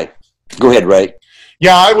anyway, go ahead, Ray.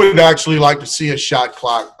 Yeah, I would actually like to see a shot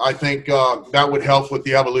clock. I think that would help with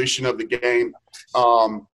the evolution of the game.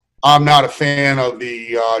 I'm not a fan of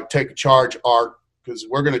the take a charge art because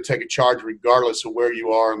we're going to take a charge regardless of where you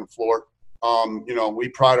are on the floor. We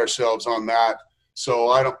pride ourselves on that. So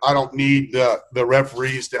I don't need the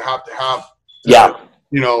referees to have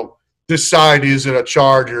decide is it a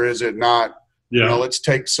charge or is it not. Yeah. Let's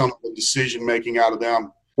take some of the decision making out of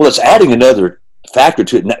them. Well, it's adding another factor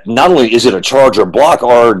to it. Not only is it a charge or block,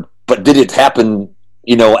 but did it happen,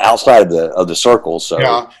 outside of the circle? So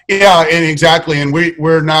yeah, and exactly. And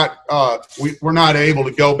we're not able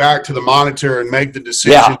to go back to the monitor and make the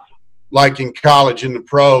decision like in college in the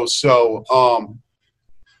pros. So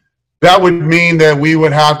that would mean that we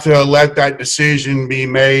would have to let that decision be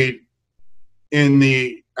made in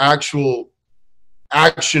the actual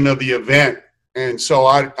action of the event. And so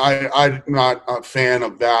I'm not a fan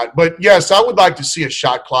of that. But, yes, I would like to see a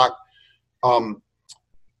shot clock.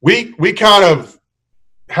 We kind of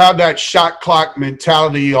have that shot clock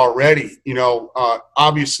mentality already.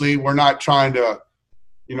 Obviously we're not trying to,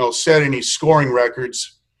 set any scoring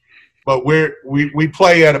records. But we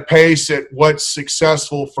play at a pace at what's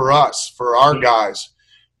successful for us, for our guys.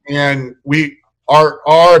 And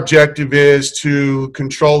our objective is to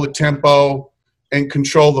control the tempo and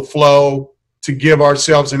control the flow to give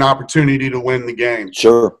ourselves an opportunity to win the game.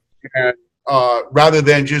 Sure. And rather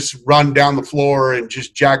than just run down the floor and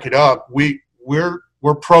just jack it up, we're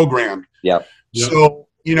programmed. Yeah. So,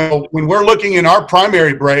 when we're looking in our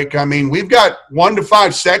primary break, I mean, we've got 1 to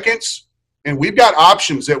 5 seconds, and we've got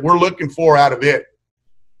options that we're looking for out of it.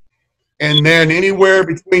 And then anywhere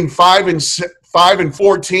between 5 and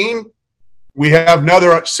 14, we have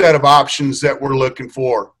another set of options that we're looking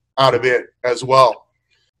for out of it as well.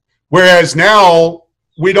 Whereas now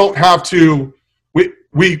we don't have to. We're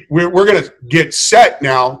going to get set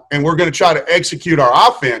now, and we're going to try to execute our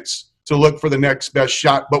offense to look for the next best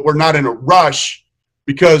shot. But we're not in a rush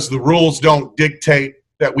because the rules don't dictate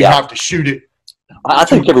that we have to shoot it. I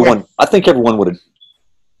think everyone would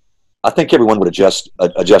adjust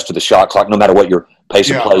to the shot clock, no matter what your pace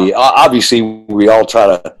of play. Obviously, we all try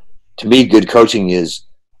to. To me, good coaching is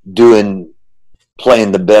playing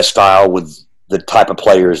the best style with the type of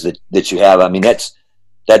players that you have. I mean, that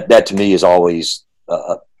to me is always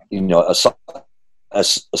a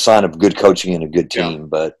sign of good coaching and a good team.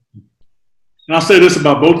 But and I'll say this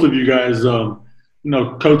about both of you guys,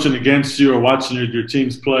 coaching against you or watching your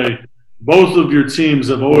teams play. Both of your teams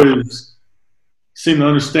have always seem to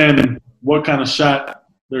understand what kind of shot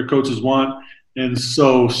their coaches want. And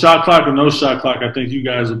so shot clock or no shot clock, I think you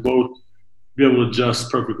guys will both be able to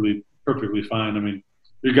adjust perfectly fine. I mean,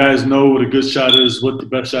 you guys know what a good shot is, what the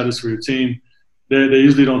best shot is for your team. They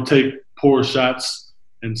usually don't take poor shots.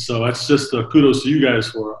 And so that's just kudos to you guys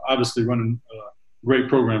for obviously running great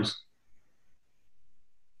programs.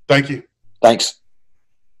 Thank you. Thanks.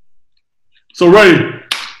 So, Ray,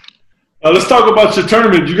 let's talk about your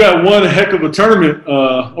tournament. You got one heck of a tournament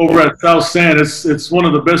over at South San. It's one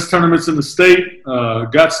of the best tournaments in the state.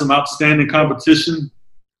 Got some outstanding competition.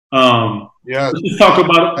 Yeah. Let's talk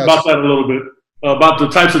about that a little bit, about the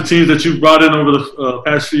types of teams that you've brought in over the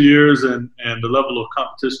past few years and the level of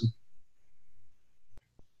competition.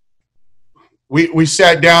 We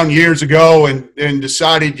sat down years ago and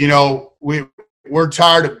decided, we're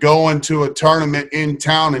tired of going to a tournament in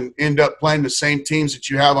town and end up playing the same teams that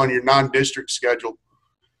you have on your non-district schedule.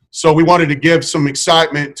 So we wanted to give some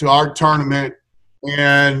excitement to our tournament.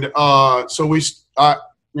 And so we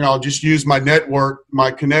just used my network,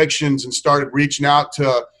 my connections, and started reaching out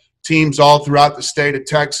to teams all throughout the state of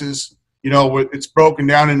Texas. It's broken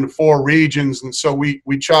down into 4 regions. And so we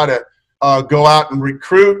try to go out and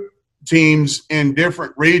recruit teams in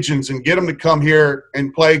different regions and get them to come here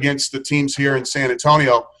and play against the teams here in San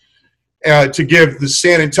Antonio, to give the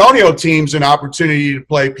San Antonio teams an opportunity to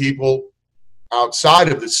play people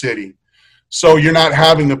outside of the city. So you're not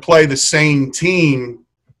having to play the same team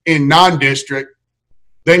in non-district,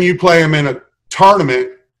 then you play them in a tournament,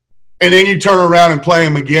 and then you turn around and play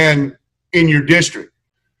them again in your district,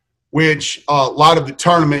 which a lot of the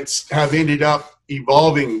tournaments have ended up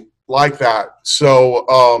evolving like that.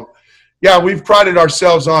 So, we've prided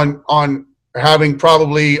ourselves on having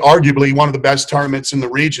probably, arguably, one of the best tournaments in the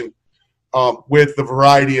region, with the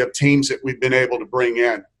variety of teams that we've been able to bring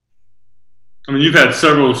in. I mean, you've had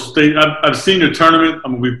several state. I've seen your tournament. I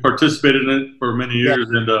mean, we've participated in it for many years,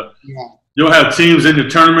 and you'll have teams in your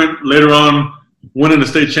tournament later on winning the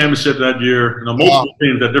state championship that year. Multiple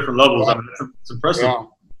teams at different levels. I mean, it's impressive.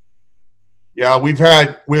 Yeah, we've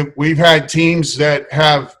had teams that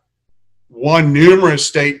have won numerous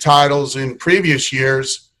state titles in previous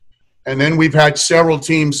years, and then we've had several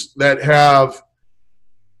teams that have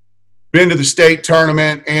been to the state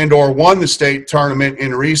tournament and or won the state tournament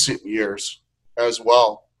in recent years as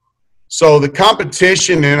well. So the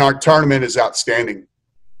competition in our tournament is outstanding.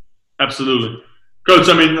 Absolutely. Coach,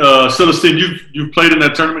 I mean, Sylestine, you've played in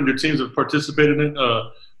that tournament. Your teams have participated in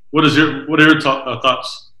it. What are your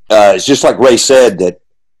thoughts? It's just like Ray said, that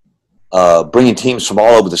bringing teams from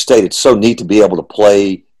all over the state, it's so neat to be able to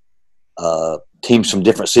play teams from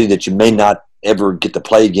different cities that you may not ever get to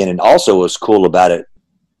play again. And also what's cool about it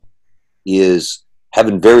is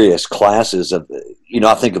having various classes of,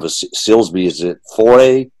 I think of a Silsby, is it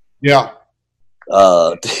 4A? Yeah.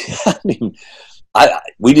 I mean,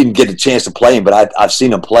 we didn't get a chance to play them, but I've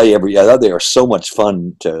seen them play every other. They are so much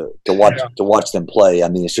fun to watch them play. I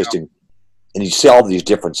mean, it's just and you see all these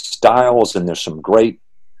different styles, and there's some great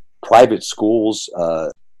private schools.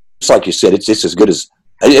 It's like you said,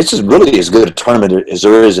 it's really as good a tournament as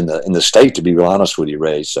there is in the state, to be real honest with you,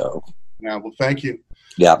 Ray. So well, thank you.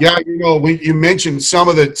 Yeah, you mentioned some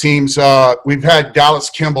of the teams. We've had Dallas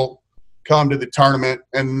Kimball come to the tournament,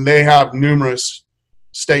 and they have numerous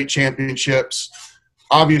state championships.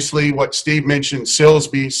 Obviously, what Steve mentioned,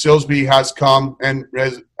 Sylsby has come and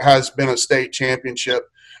has been a state championship.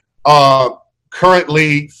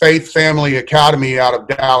 Currently, Faith Family Academy out of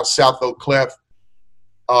Dallas, South Oak Cliff,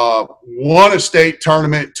 won a state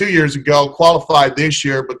tournament 2 years ago, qualified this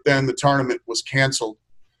year, but then the tournament was canceled.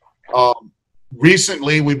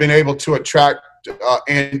 Recently, we've been able to attract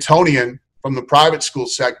Antonian from the private school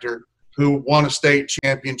sector, who won a state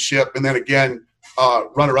championship, and then again,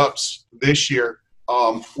 runner-ups this year.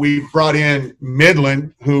 We've brought in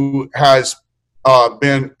Midland, who has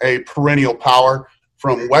been a perennial power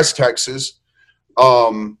from West Texas.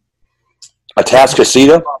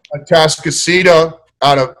 Atascocita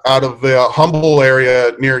out of the Humble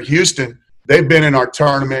area near Houston. They've been in our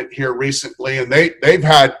tournament here recently, and they've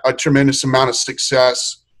had a tremendous amount of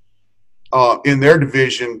success in their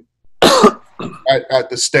division at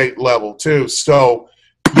the state level too. So,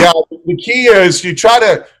 the key is you try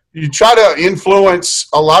to influence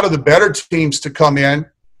a lot of the better teams to come in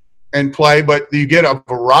and play, but you get a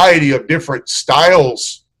variety of different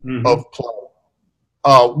styles of play,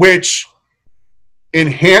 which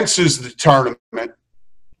enhances the tournament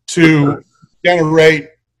to generate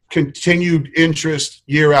continued interest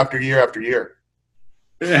year after year after year.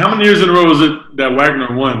 How many years in a row was it that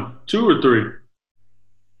Wagner won? 2 or 3?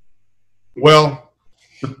 Well,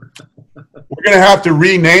 we're going to have to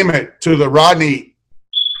rename it to the Rodney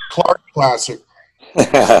Classic.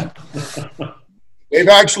 They've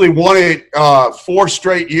actually won it 4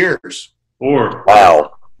 straight years. 4.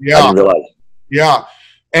 Wow. Yeah. I didn't realize. Yeah.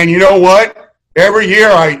 And you know what? Every year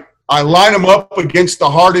I line them up against the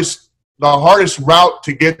hardest route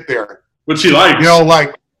to get there. Which he likes. You know,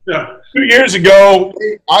 like 2 years ago,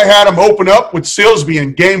 I had them open up with Silsby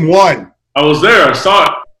in game 1. I was there. I saw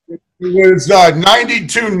it. It was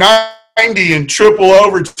 92-90 in triple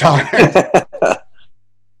overtime.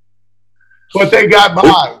 But they got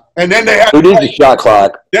by. And then they had Who did the shot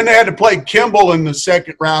clock? Then they had to play Kimball in the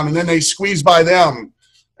second round, and then they squeezed by them.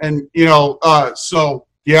 And, you know, so,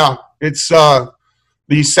 yeah, it's the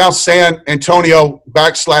South San Antonio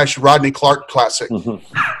 / Rodney Clark Classic.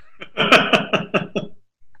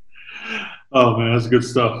 Oh, man, that's good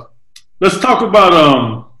stuff. Let's talk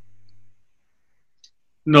about,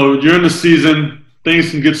 you're in the season.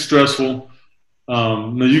 Things can get stressful.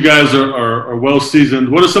 Now you guys are well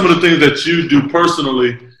seasoned. What are some of the things that you do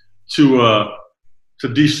personally to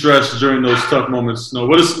de-stress during those tough moments?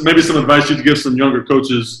 What is maybe some advice you'd give some younger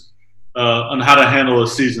coaches on how to handle a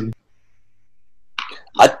season?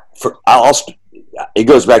 It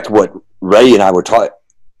goes back to what Ray and I were talking.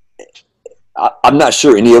 I'm not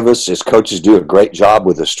sure any of us as coaches do a great job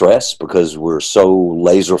with the stress because we're so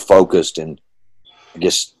laser focused, and I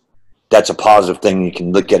guess that's a positive thing. You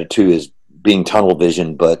can look at it too as being tunnel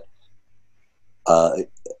vision, but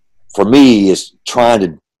for me, it's trying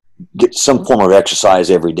to get some form of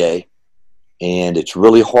exercise every day, and it's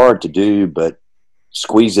really hard to do, but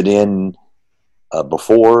squeeze it in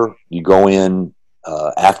before you go in,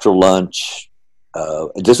 after lunch.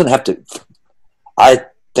 It doesn't have to. I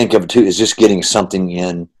think of it too as just getting something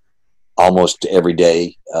in almost every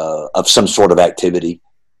day of some sort of activity,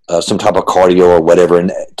 some type of cardio or whatever.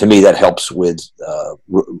 And to me, that helps with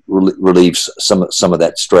relieves some of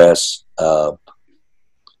that stress.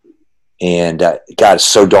 And God, it's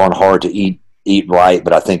so darn hard to eat right.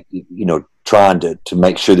 But I think, trying to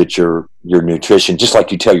make sure that your nutrition, just like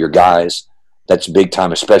you tell your guys, that's big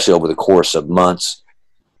time, especially over the course of months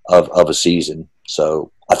of a season.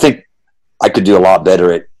 So I think I could do a lot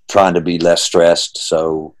better at trying to be less stressed.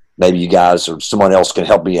 So maybe you guys or someone else can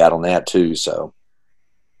help me out on that too. So.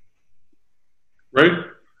 Right.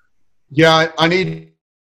 Yeah, I need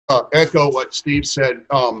to echo what Steve said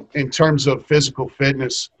in terms of physical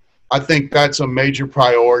fitness. I think that's a major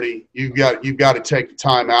priority. You've got to take the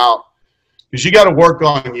time out because you got to work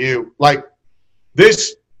on you. Like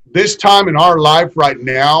this time in our life right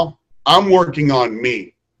now, I'm working on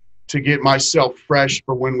me to get myself fresh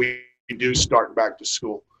for when we do start back to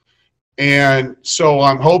school. And so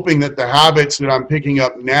I'm hoping that the habits that I'm picking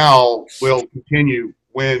up now will continue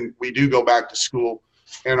when we do go back to school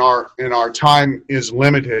and our time is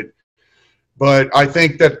limited. But I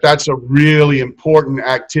think that that's a really important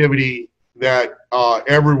activity that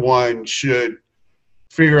everyone should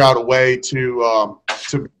figure out a way to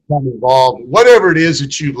become involved. Whatever it is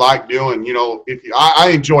that you like doing,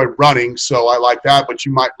 I enjoy running, so I like that. But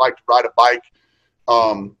you might like to ride a bike.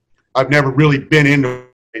 I've never really been into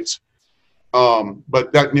it,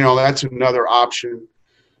 but that's another option.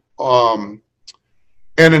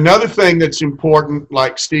 And another thing that's important,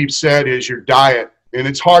 like Steve said, is your diet. And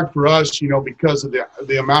it's hard for us, because of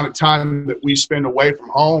the amount of time that we spend away from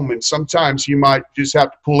home. And sometimes you might just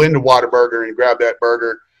have to pull into Whataburger and grab that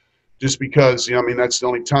burger just because, that's the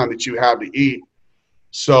only time that you have to eat.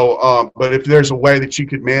 So, but if there's a way that you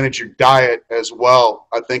could manage your diet as well,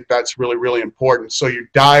 I think that's really, really important. So your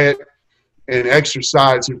diet and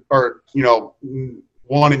exercise are,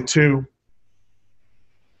 1 and 2.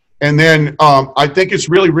 And then I think it's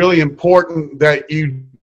really, really important that you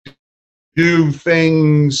do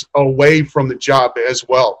things away from the job as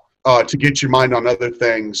well to get your mind on other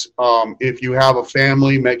things. If you have a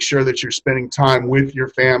family, make sure that you're spending time with your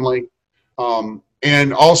family.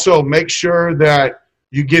 And also make sure that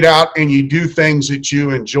you get out and you do things that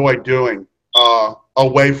you enjoy doing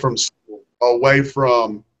away from school, away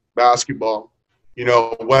from basketball.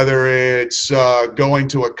 Whether it's going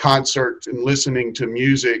to a concert and listening to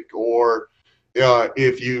music, or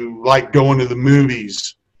if you like going to the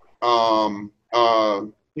movies,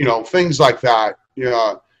 things like that.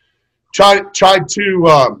 Try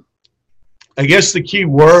to. I guess the key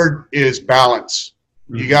word is balance.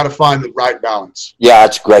 You got to find the right balance. Yeah,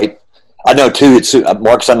 that's great. I know too. It's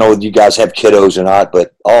Marcus. I know you guys have kiddos or not,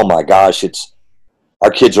 but oh my gosh,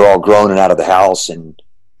 our kids are all grown and out of the house, and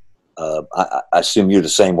I assume you're the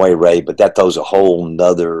same way, Ray. But that throws a whole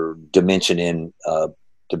nother dimension in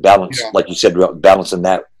to balance, like you said, balancing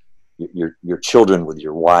that your children with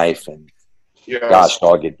your wife, and gosh,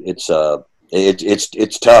 dog, it's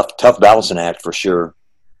tough balancing act for sure.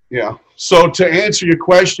 Yeah. So to answer your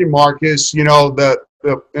question, Marcus, you know,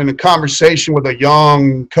 in a conversation with a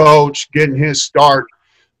young coach getting his start,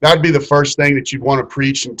 that'd be the first thing that you'd want to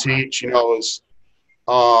preach and teach, you know, is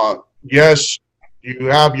yes, you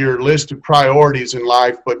have your list of priorities in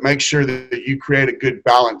life, but make sure that you create a good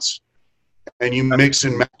balance and you mix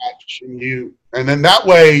and match, and then that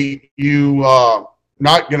way you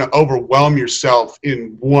not going to overwhelm yourself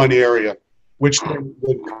in one area, which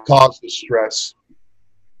would cause the stress.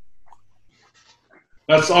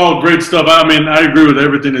 That's all great stuff. I mean, I agree with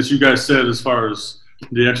everything that you guys said as far as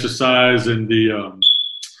the exercise and the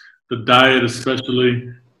diet,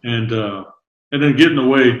 especially, and then getting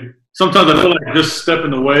away. Sometimes I feel like just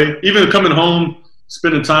stepping away, even coming home,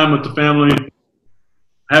 spending time with the family,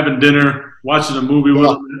 having dinner, watching a movie with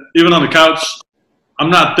them, even on the couch. I'm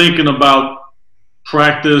not thinking about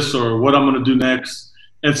practice or what I'm going to do next.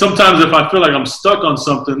 And sometimes if I feel like I'm stuck on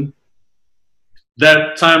something,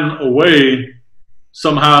 that time away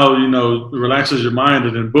somehow, you know, relaxes your mind,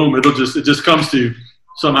 and then boom, it just comes to you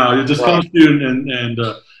somehow. It just comes to you, and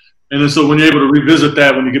then so when you're able to revisit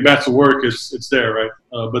that when you get back to work, it's there, right?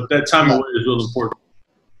 But that time away is really important.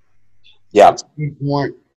 Yeah. That's a good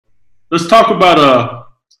point. Let's talk about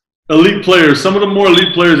elite players. Some of the more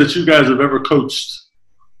elite players that you guys have ever coached.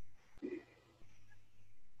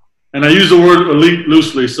 And I use the word elite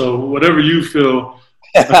loosely, so whatever you feel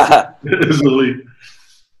is elite.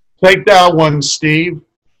 Take that one, Steve.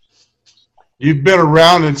 You've been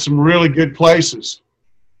around in some really good places.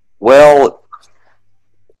 Well,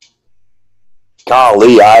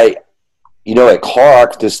 golly, you know, at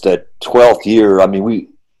Clark, this the 12th year. I mean, we've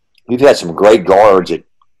had some great guards at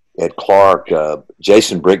Clark.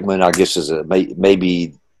 Jason Brickman, I guess, is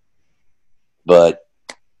maybe, but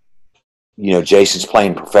you know, Jason's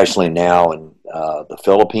playing professionally now in the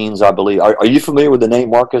Philippines, I believe. Are you familiar with the name,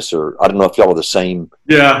 Marcus? Or I don't know if y'all are the same.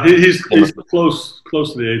 Yeah, he's close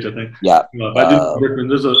to the age, I think. Yeah, Brickman.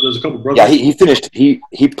 There's a couple brothers. Yeah, he finished. He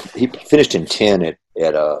finished in 10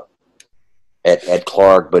 at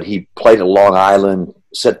Clark, but he played at Long Island,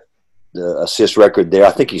 set the assist record there.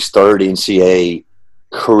 I think he's third NCAA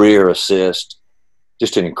career assist.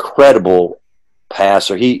 Just an incredible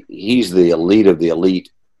passer. He's the elite of the elite.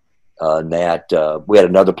 We had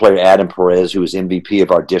another player, Adam Perez, who was MVP of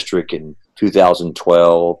our district in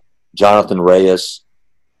 2012. Jonathan Reyes.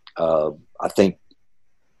 I think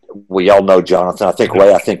we all know Jonathan. I think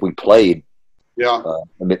Ray. I think we played. Yeah.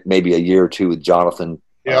 Maybe a year or two with Jonathan.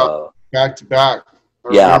 Yeah. Back to back.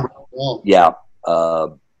 Yeah.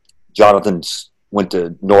 Jonathan went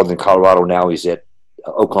to Northern Colorado. Now he's at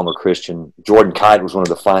Oklahoma Christian. Jordan Kite was one of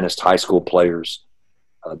the finest high school players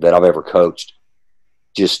that I've ever coached.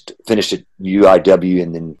 Just finished at UIW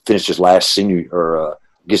and then finished his last I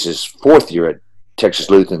guess his fourth year at Texas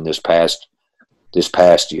Lutheran this past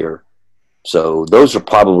year. So those are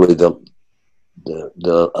probably the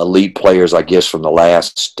elite players, I guess, from the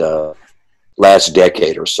last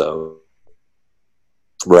decade or so.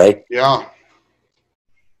 Ray? Yeah.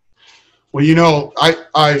 Well, you know,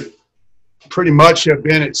 I pretty much have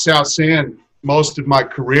been at South San most of my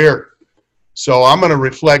career. So I'm going to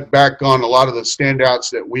reflect back on a lot of the standouts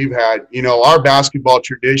that we've had. You know, our basketball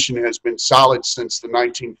tradition has been solid since the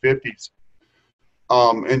 1950s.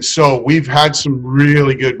 And so we've had some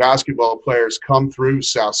really good basketball players come through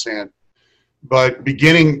South San. But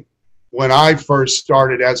beginning when I first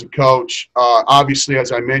started as a coach, obviously,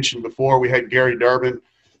 as I mentioned before, we had Gary Durbin,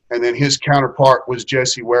 and then his counterpart was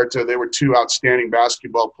Jesse Huerta. They were two outstanding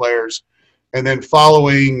basketball players. And then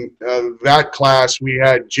following that class, we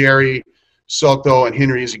had Jerry Soto and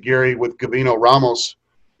Henry Izaguirre with Gavino Ramos.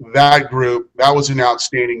 That group, that was an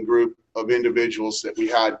outstanding group of individuals that we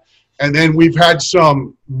had. And then we've had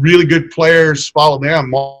some really good players follow them.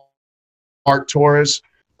 Mark Torres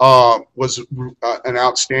was an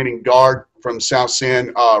outstanding guard from South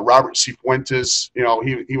San. Robert Cifuentes, you know,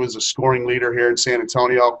 he was a scoring leader here in San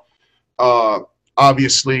Antonio.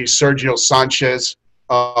 Obviously, Sergio Sanchez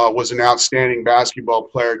was an outstanding basketball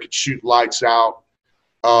player, could shoot lights out.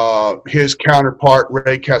 His counterpart,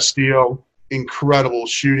 Ray Castillo, incredible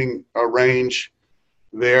shooting range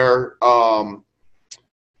there.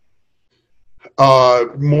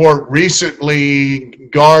 More recently,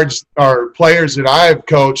 guards or players that I have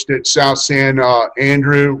coached at South San,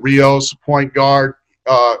 Andrew Rios, point guard,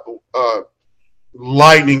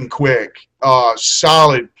 lightning quick,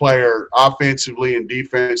 solid player offensively and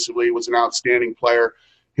defensively, was an outstanding player.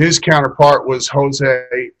 His counterpart was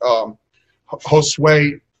Josue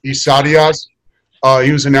Isadias.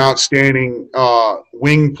 He was an outstanding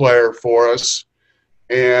wing player for us.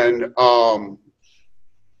 And,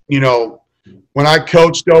 you know, when I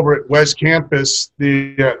coached over at West Campus,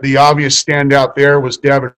 the obvious standout there was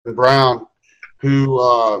Devin Brown,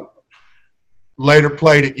 who later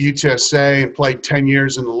played at UTSA and played 10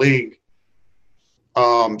 years in the league.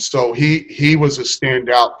 So he was a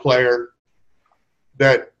standout player.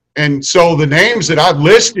 And so the names that I've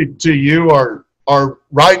listed to you are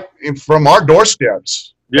right from our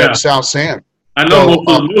doorsteps at South San. I know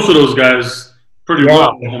most of those guys pretty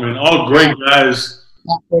well. I mean, all great guys.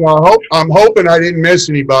 And I'm hoping I didn't miss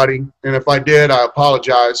anybody, and if I did, I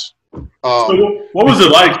apologize. So what was it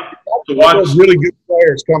like to watch? Those really good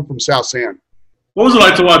players come from South San. What was it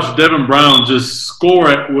like to watch Devin Brown just score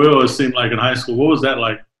at will? It seemed like in high school. What was that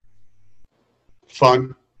like?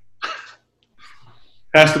 Fun.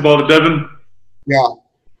 Pass the ball to Devin. Yeah.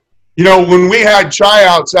 You know, when we had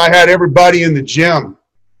tryouts, I had everybody in the gym,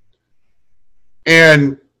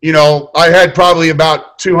 and you know, I had probably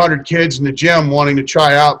about 200 kids in the gym wanting to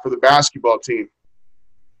try out for the basketball team.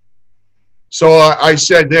 So I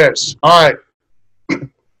said this, all right,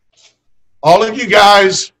 all of you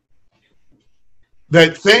guys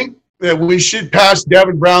that think that we should pass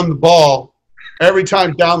Devin Brown the ball every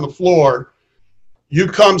time down the floor, you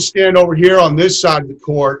come stand over here on this side of the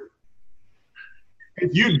court.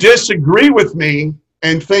 If you disagree with me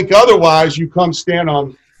and think otherwise, you come stand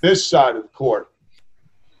on this side of the court.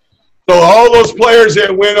 So all those players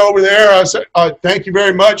that went over there, I said, thank you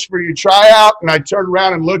very much for your tryout. And I turned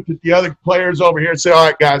around and looked at the other players over here and said, all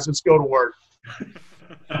right, guys, let's go to work.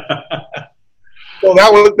 So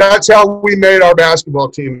that's how we made our basketball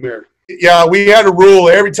team there. Yeah, we had a rule.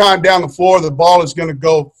 Every time down the floor, the ball is going to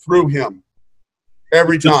go through him.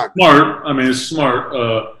 Every time. It's smart. I mean, it's smart.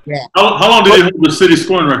 Yeah. How long did he hold the city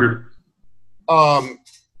scoring record?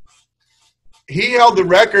 He held the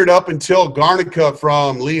record up until Garnica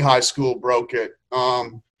from Lee High School broke it.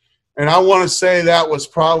 And I want to say that was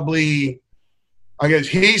probably, I guess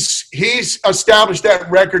he's established that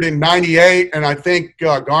record in 98. And I think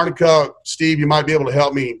Garnica, Steve, you might be able to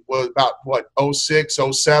help me, was about, 06,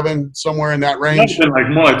 07, somewhere in that range?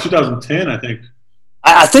 More like 2010, I think.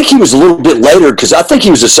 I think he was a little bit later because I think he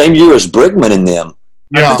was the same year as Brigman and them.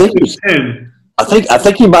 Yeah. I think he was 10. I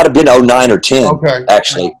think he might have been 09 or 10,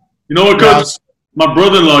 actually. You know what, Coach? My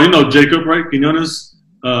brother-in-law, you know Jacob, right? Quinones?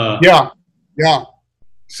 Yeah. I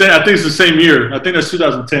think it's the same year. I think that's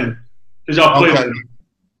 2010. Because y'all played. Okay.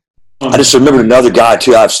 I just remembered another guy,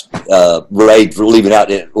 too, I've Ray for leaving out.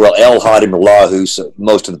 Well, El Hadi Mullah, who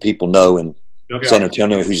most of the people know in San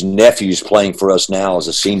Antonio, whose nephew is playing for us now as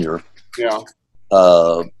a senior. Yeah.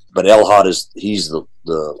 But El Hadi he's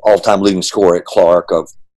the all-time leading scorer at Clark.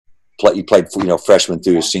 He played freshman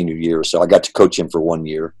through his senior year, so I got to coach him for 1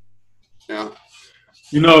 year. Yeah.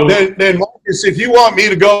 You know, then Marcus, if you want me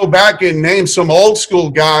to go back and name some old school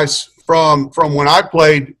guys from when I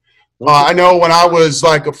played, I know when I was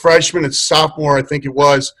like a freshman and sophomore, I think it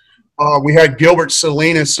was, we had Gilbert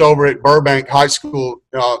Salinas over at Burbank High School,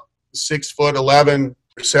 6'11",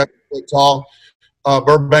 7 foot tall.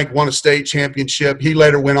 Burbank won a state championship. He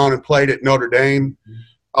later went on and played at Notre Dame.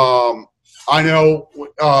 I know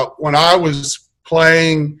when I was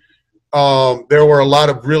playing, there were a lot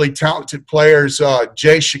of really talented players.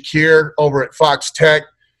 Jay Shakir over at Fox Tech,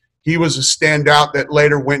 he was a standout that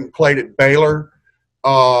later went and played at Baylor.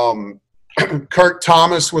 Kurt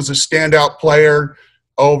Thomas was a standout player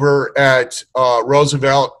over at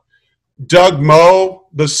Roosevelt. Doug Moe,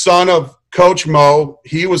 the son of Coach Moe,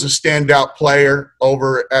 he was a standout player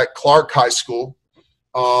over at Clark High School.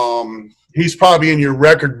 He's probably in your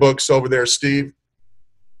record books over there, Steve.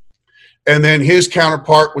 And then his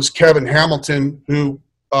counterpart was Kevin Hamilton, who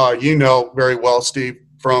you know very well, Steve,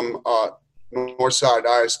 from Northside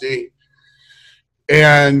ISD.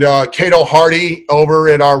 And Cato Hardy over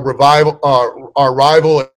at our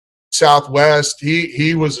rival at Southwest,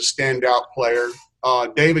 he was a standout player.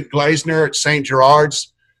 David Glazner at St.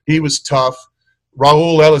 Gerard's, he was tough.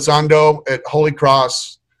 Raul Elizondo at Holy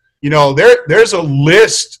Cross. You know, there's a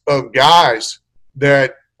list of guys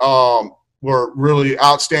that were really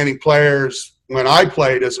outstanding players when I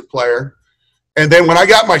played as a player. And then when I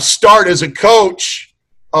got my start as a coach,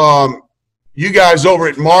 you guys over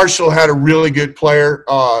at Marshall had a really good player,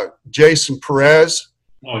 Jason Perez.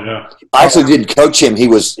 Oh yeah. I actually didn't coach him. He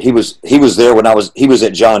was there when he was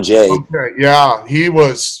at John Jay. Okay, yeah, he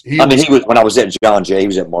was when I was at John Jay, he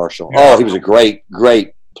was at Marshall. Yeah. Oh, he was a great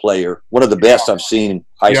player. One of the best I've seen in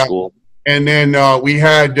high school. And then we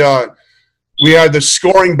had the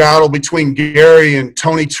scoring battle between Gary and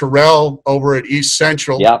Tony Terrell over at East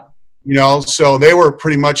Central. Yeah. You know, so they were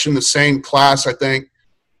pretty much in the same class, I think.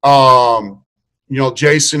 You know,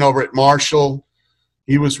 Jason over at Marshall,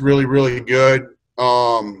 he was really, really good.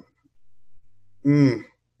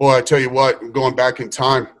 Boy, I tell you what, I'm going back in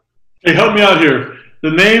time. Hey, help me out here.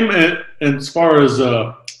 The name, and as far as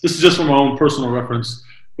this is just for my own personal reference,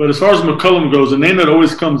 but as far as McCullum goes, the name that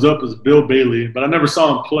always comes up is Bill Bailey, but I never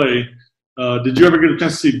saw him play. Did you ever get a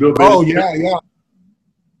chance to see Bill Bailey? Oh, yeah.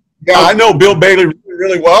 Yeah, I know Bill Bailey really,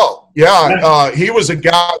 really well. Yeah, he was a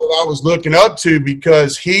guy that I was looking up to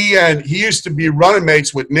because he used to be running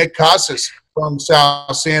mates with Nick Casas from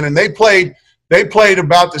South San, and they played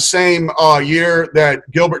about the same year that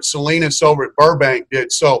Gilbert Salinas over at Burbank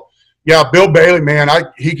did. So, yeah, Bill Bailey, man,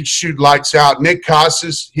 he could shoot lights out. Nick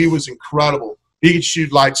Casas, he was incredible. He could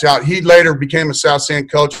shoot lights out. He later became a South San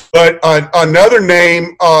coach. But another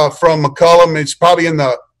name from McCullum, he's probably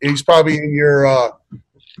in your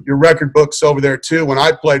record books over there too. When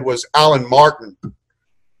I played was Alan Martin.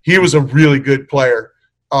 He was a really good player,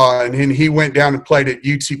 and he went down and played at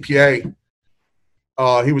UTPA.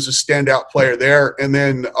 He was a standout player there. And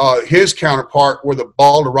then his counterpart were the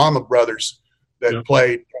Balderrama brothers that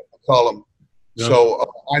played at McCullum. Yeah.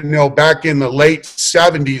 So I know back in the late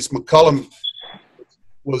 70s, McCullum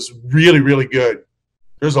was really, really good.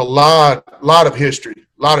 There's a lot of history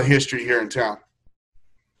here in town.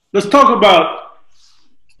 Let's talk about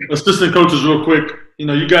assistant coaches real quick. You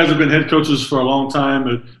know, you guys have been head coaches for a long time,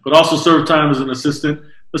 but also served time as an assistant.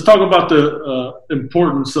 Let's talk about the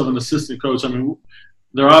importance of an assistant coach. I mean,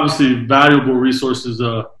 they're obviously valuable resources,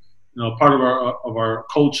 part of our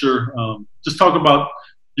culture. Just talk about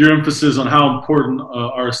your emphasis on how important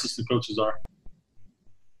our assistant coaches are.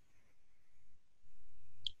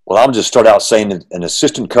 Well, I'll just start out saying that an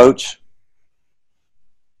assistant coach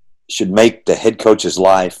should make the head coach's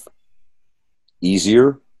life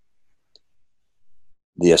easier.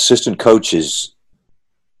 The assistant coach is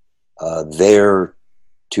there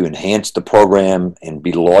to enhance the program and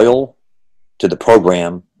be loyal to the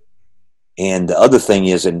program. And the other thing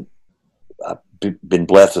is, and I've been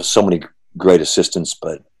blessed with so many great assistants,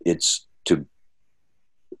 but it's to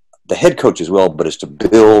the head coach as well, but it's to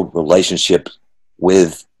build relationships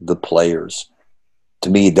with the players.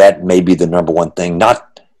 To me, that may be the number one thing.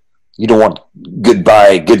 You don't want good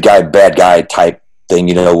guy, bad guy type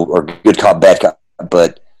thing, or good cop, bad cop,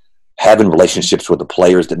 but having relationships with the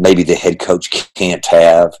players that maybe the head coach can't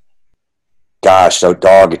have. Gosh, so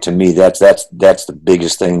dog, to me, that's the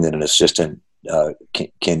biggest thing that an assistant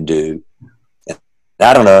can do. And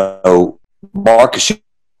I don't know, Marcus,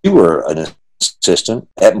 you were an assistant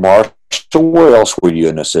at Marshall. Where else were you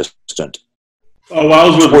an assistant? Oh, well, I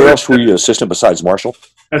was with Where else were you an assistant besides Marshall?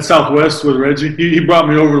 At Southwest with Reggie. He brought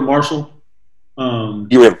me over to Marshall.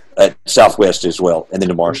 You were at Southwest as well, and then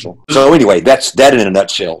to Marshall. So anyway, that's that in a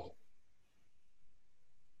nutshell.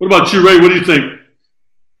 What about you, Ray? What do you think?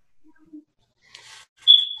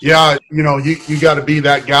 Yeah, you got to be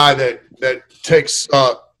that guy that takes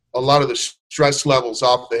a lot of the stress levels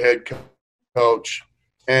off the head coach.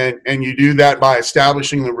 And you do that by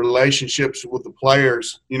establishing the relationships with the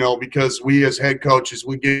players, because we as head coaches,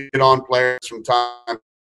 we get on players from time.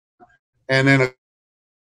 And then a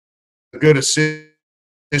good assistant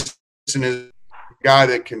is a guy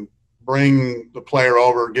that can bring the player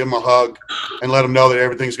over, give him a hug, and let him know that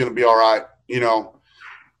everything's going to be all right,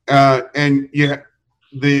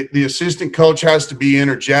 the assistant coach has to be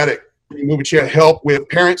energetic. But you have help with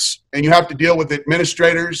parents, and you have to deal with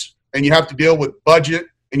administrators, and you have to deal with budget,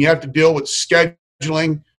 and you have to deal with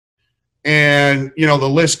scheduling, and, the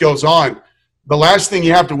list goes on. The last thing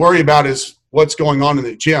you have to worry about is what's going on in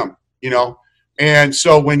the gym, And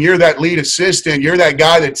so when you're that lead assistant, you're that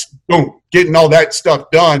guy that's, boom, getting all that stuff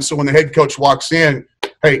done. So when the head coach walks in,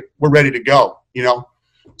 hey, we're ready to go,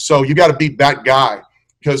 So you got to be that guy,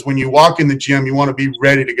 because when you walk in the gym, you want to be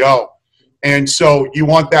ready to go. And so you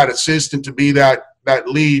want that assistant to be that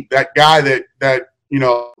lead, that guy that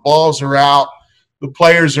balls are out, the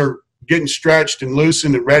players are getting stretched and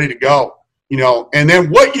loosened and ready to go, And then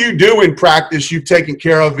what you do in practice, you've taken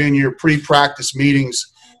care of in your pre-practice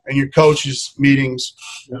meetings and your coaches' meetings.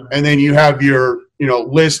 Yeah. And then you have your,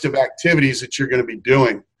 list of activities that you're going to be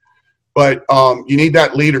doing. But you need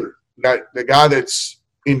that leader, the guy that's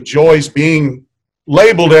enjoys being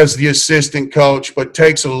labeled as the assistant coach, but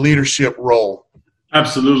takes a leadership role.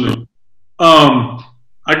 Absolutely. I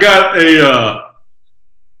got a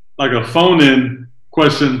phone-in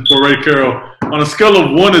question for Ray Carroll. On a scale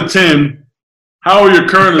of 1 to 10, how are your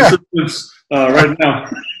current assistants right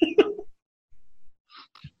now?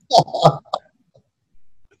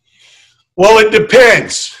 Well, it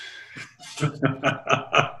depends.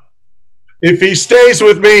 If he stays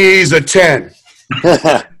with me, he's a 10.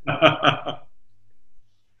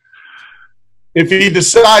 If he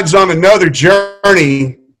decides on another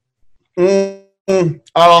journey,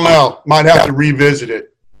 I don't know. Might have to revisit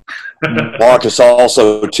it. Marcus,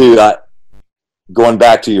 also too, going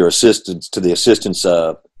back to your assistants,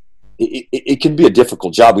 it can be a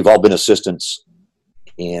difficult job. We've all been assistants,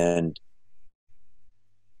 and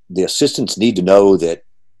the assistants need to know that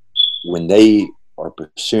when they are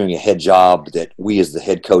pursuing a head job, that we as the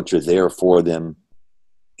head coach are there for them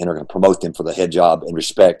and are going to promote them for the head job and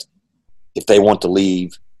respect. If they want to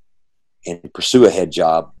leave and pursue a head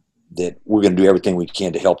job, that we're going to do everything we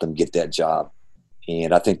can to help them get that job.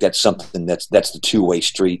 And I think that's something that's the two-way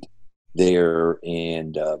street there.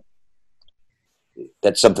 And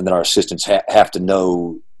that's something that our assistants have to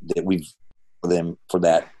know, that we've for them for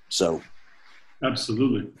that. So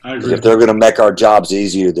absolutely, I agree. If they're going to make our jobs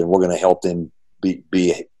easier, then we're going to help them be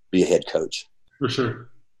a head coach. For sure.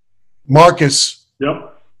 Marcus.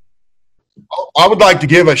 Yep. I would like to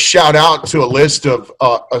give a shout out to a list of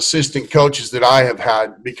assistant coaches that I have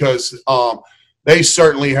had, because they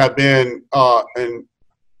certainly have been and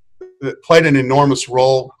played an enormous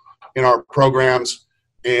role in our programs,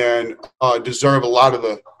 and deserve a lot of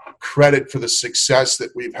the credit for the success that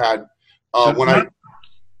we've had.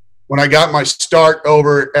 When I got my start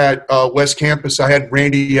over at West Campus, I had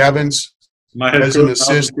Randy Evans as an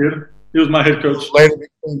assistant. He was my head coach. Later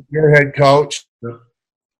became your head coach. Yep.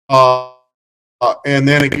 And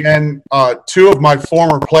then again, two of my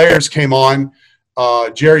former players came on.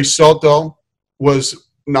 Jerry Soto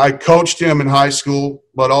I coached him in high school,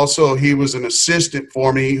 but also he was an assistant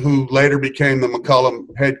for me, who later became the McCullum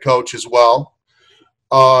head coach as well.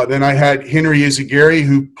 Then I had Henry Izagiri,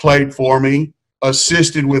 who played for me,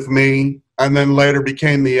 assisted with me, and then later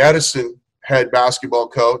became the Edison head basketball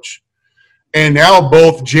coach. And now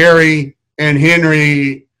both Jerry and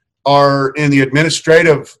Henry are in the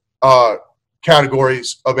administrative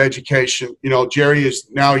categories of education. You know, Jerry is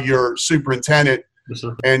now your superintendent. Yes,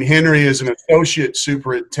 sir. And Henry is an associate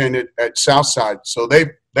superintendent at Southside. So they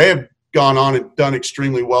have gone on and done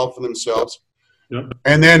extremely well for themselves. Yep.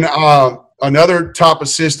 And then another top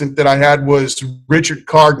assistant that I had was Richard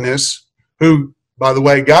Cardenas, who, by the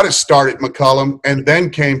way, got his start at McCullum and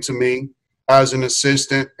then came to me as an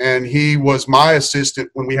assistant. And he was my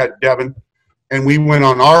assistant when we had Devin. And we went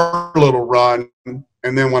on our little run. And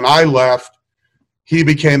then when I left, he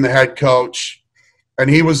became the head coach. And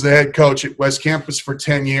he was the head coach at West Campus for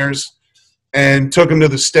 10 years and took him to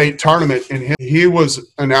the state tournament. And he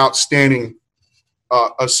was an outstanding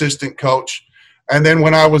assistant coach. And then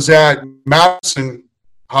when I was at Madison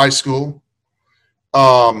High School,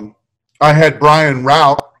 I had Brian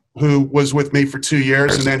Rout, who was with me for 2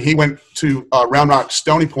 years. And then he went to Round Rock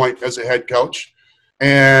Stony Point as a head coach.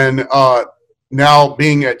 And now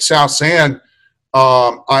being at South San,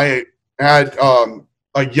 I had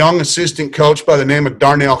a young assistant coach by the name of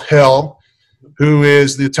Darnell Hill, who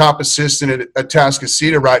is the top assistant at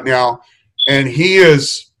Atascocita right now. And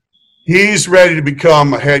he's ready to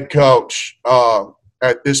become a head coach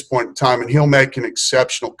at this point in time, and he'll make an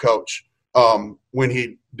exceptional coach when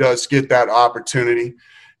he does get that opportunity.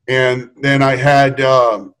 And then I had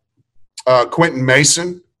Quentin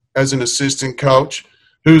Mason as an assistant coach,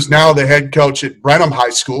 who's now the head coach at Brenham High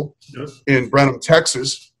School in Brenham,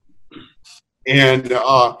 Texas. And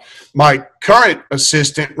my current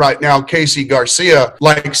assistant right now, Casey Garcia,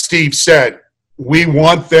 like Steve said, we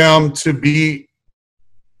want them to be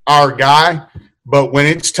our guy, but when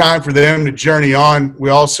it's time for them to journey on,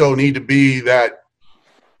 we also need to be that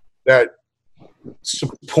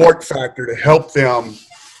support factor to help them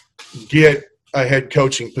get a head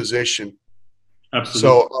coaching position. Absolutely.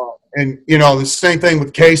 So, and you know, the same thing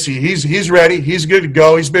with Casey. He's ready. He's good to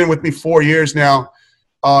go. He's been with me 4 years now.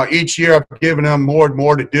 Each year I've given him more and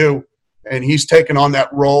more to do, and he's taken on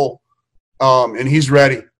that role, and he's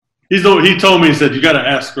ready. He told me, he said, you got to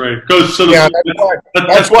ask Ray. Coach Sylestine. Yeah,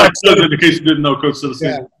 that's why I said, in case you didn't know, Coach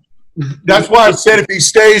Sylestine. Yeah. That's why I said if he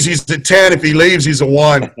stays, he's a 10. If he leaves, he's a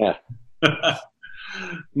 1.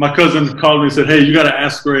 My cousin called me and said, hey, you got to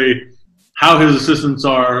ask Ray how his assistants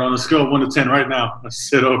are on a scale of 1 to 10 right now. I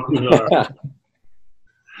said, oh,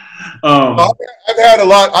 I've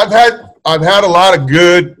had a lot of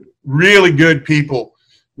good, really good people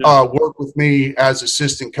work with me as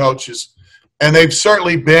assistant coaches, and they've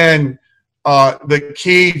certainly been the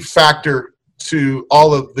key factor to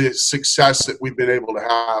all of the success that we've been able to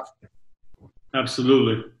have.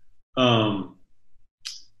 Absolutely.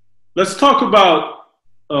 Let's talk about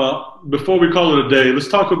before we call it a day. Let's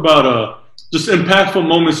talk about just impactful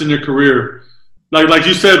moments in your career. Like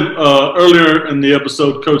you said earlier in the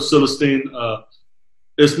episode, Coach Sylestine,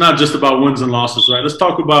 it's not just about wins and losses, right? Let's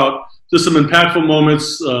talk about just some impactful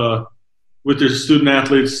moments with your student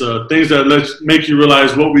athletes, things that make you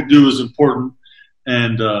realize what we do is important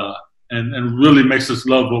and really makes us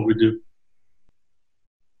love what we do.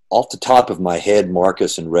 Off the top of my head,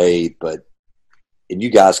 Marcus and Ray, and you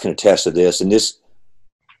guys can attest to this, and this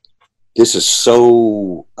is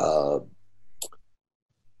so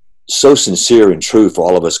sincere and true for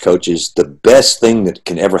all of us coaches. The best thing that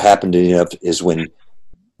can ever happen to you is when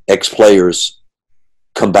ex-players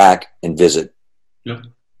come back and visit. Yep.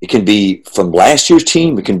 It can be from last year's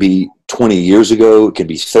team. It can be 20 years ago. It can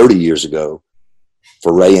be 30 years ago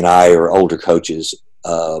for Ray and I or older coaches.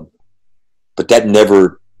 But that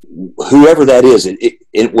never, whoever that is,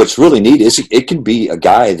 what's really neat is it can be a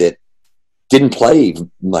guy that didn't play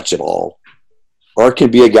much at all, or it can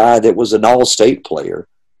be a guy that was an all-state player.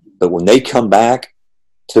 But when they come back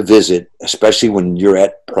to visit, especially when you're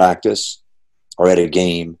at practice or at a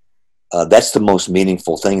game, that's the most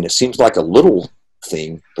meaningful thing. And it seems like a little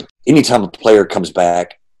thing, but anytime a player comes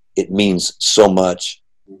back, it means so much.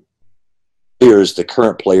 Here's the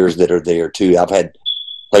current players that are there too. I've had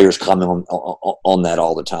players comment on that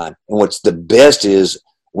all the time. And what's the best is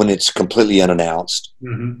when it's completely unannounced,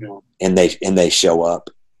 and they show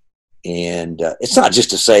up. And it's not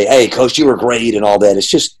just to say, "Hey, coach, you were great," and all that. It's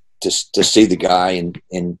just to see the guy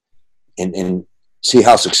and see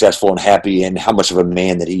how successful and happy and how much of a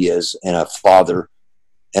man that he is, and a father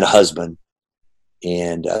and a husband.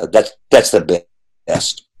 And that's the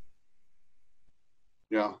best.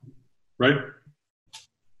 Yeah. Right.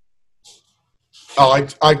 Oh,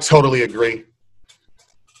 I totally agree.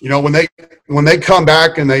 You know, when they come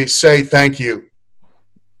back and they say thank you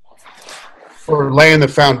for laying the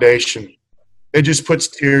foundation, it just puts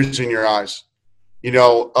tears in your eyes. You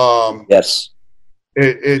know, yes.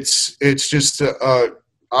 It's just I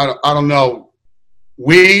don't know.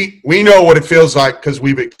 We know what it feels like because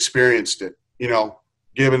we've experienced it. You know,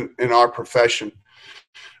 given in our profession.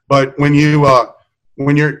 But when your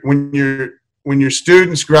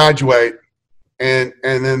students graduate and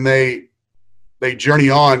then they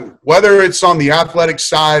journey on, whether it's on the athletic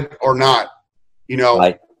side or not, you know,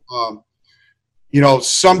 right. You know,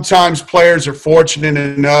 sometimes players are fortunate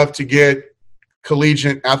enough to get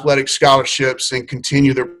collegiate athletic scholarships and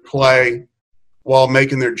continue their play while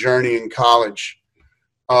making their journey in college.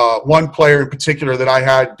 One player in particular that I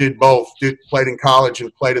had did both, played in college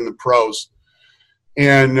and played in the pros.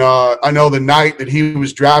 And I know the night that he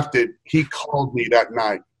was drafted, he called me that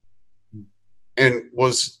night and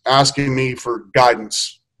was asking me for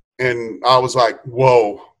guidance. And I was like,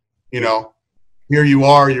 whoa, you know, here you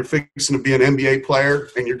are, you're fixing to be an NBA player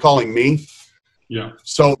and you're calling me. Yeah.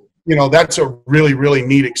 So, you know, that's a really, really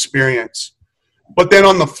neat experience. But then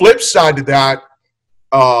on the flip side of that,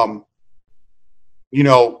 you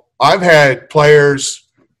know, I've had players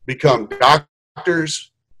become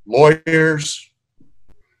doctors, lawyers,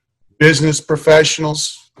 business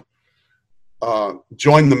professionals,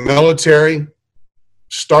 join the military,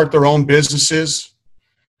 start their own businesses,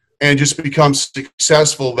 and just become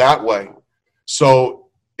successful that way. So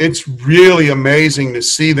it's really amazing to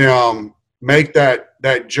see them make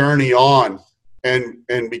that journey on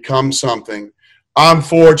and become something. I'm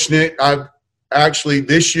fortunate. I've actually,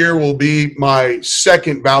 this year will be my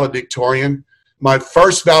second valedictorian. My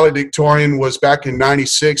first valedictorian was back in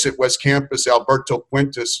 '96 at West Campus. Alberto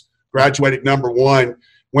Quintas graduated #1,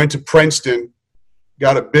 went to Princeton,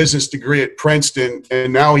 got a business degree at Princeton,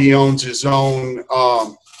 and now he owns his own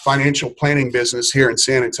financial planning business here in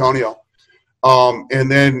San Antonio. And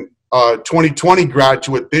then 2020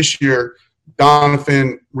 graduate this year,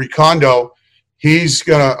 Donovan Ricondo, he's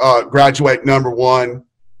going to graduate #1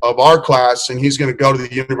 of our class, and he's going to go to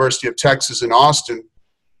the University of Texas in Austin.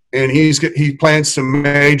 And he plans to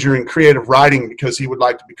major in creative writing because he would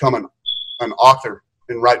like to become an author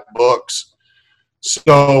and write books.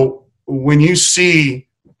 So when you see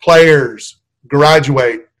players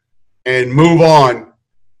graduate and move on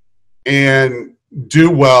and do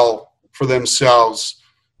well for themselves,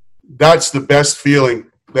 that's the best feeling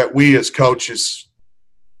that we as coaches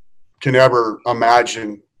can ever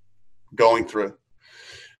imagine going through.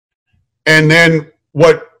 And then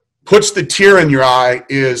what puts the tear in your eye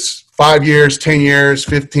is 5 years, 10 years,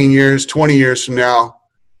 15 years, 20 years from now,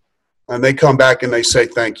 and they come back and they say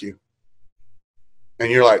thank you.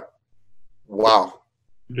 And you're like, wow.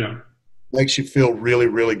 Yeah. Makes you feel really,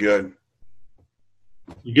 really good.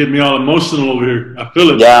 You get me all emotional over here. I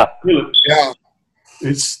feel it. Yeah. I feel it. Yeah.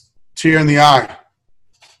 It's tear in the eye.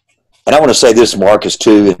 And I want to say this, Marcus,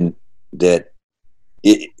 too, and that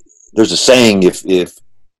there's a saying,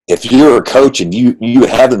 if you're a coach and you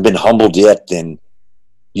haven't been humbled yet, then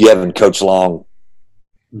you haven't coached long.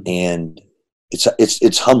 And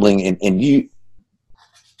it's humbling. And you,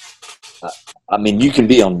 I mean, you can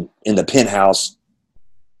be in the penthouse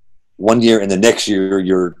one year and the next year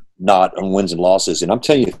you're not on wins and losses. And I'm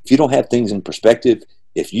telling you, if you don't have things in perspective,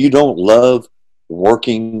 if you don't love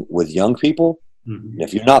working with young people,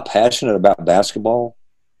 if you're not passionate about basketball,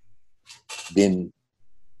 then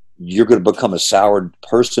you're going to become a soured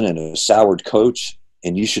person and a soured coach,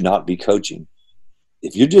 and you should not be coaching.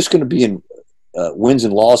 If you're just going to be in wins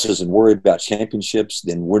and losses and worry about championships,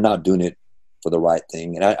 then we're not doing it for the right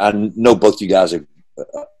thing. And I know both you guys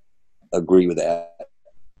agree with that.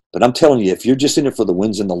 But I'm telling you, if you're just in it for the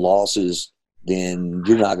wins and the losses, then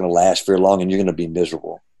you're not going to last very long and you're going to be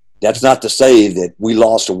miserable. That's not to say that we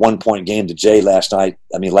lost a 1-point game to Jay last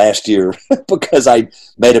year because I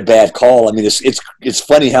made a bad call. I mean, it's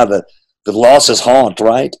funny how the losses haunt,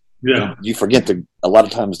 right? Yeah. You forget a lot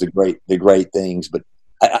of times the great things. But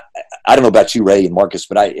I don't know about you, Ray and Marcus,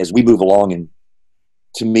 but as we move along, and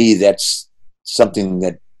to me, that's something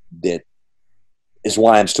that is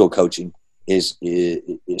why I'm still coaching is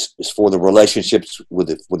for the relationships with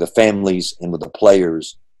the families and with the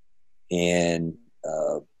players, and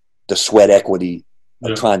the sweat equity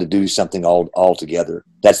of trying to do something all together.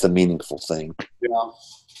 That's the meaningful thing. Yeah.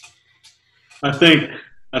 I think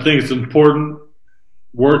it's important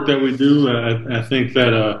work that we do. I think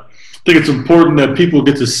it's important that people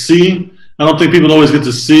get to see. I don't think people always get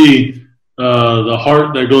to see the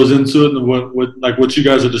heart that goes into it, and what you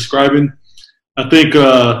guys are describing. I think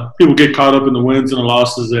people get caught up in the wins and the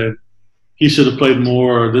losses, that he should have played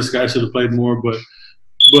more or this guy should have played more, but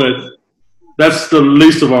that's the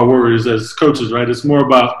least of our worries as coaches, right? It's more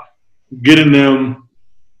about getting them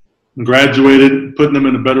graduated, putting them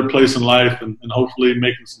in a better place in life, and hopefully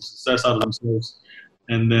making some success out of themselves,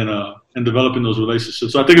 and then and developing those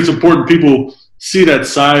relationships. So I think it's important people see that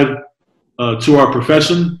side to our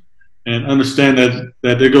profession and understand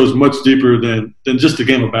that it goes much deeper than just a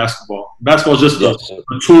game of basketball. Basketball is just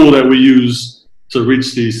a tool that we use to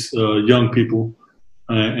reach these young people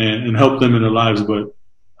and help them in their lives. But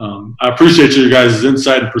I appreciate your guys'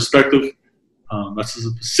 insight and perspective. That's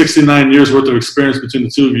 69 years worth of experience between the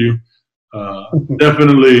two of you.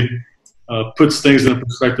 Definitely puts things in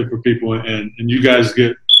perspective for people, and you guys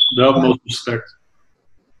get the utmost respect.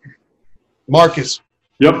 Marcus.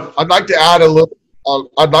 Yep. I'd like to add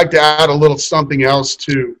a little something else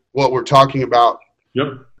to what we're talking about.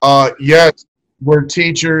 Yep. Yes, we're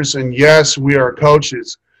teachers, and yes, we are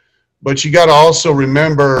coaches, but you got to also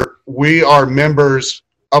remember we are members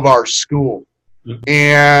of our school. Yep.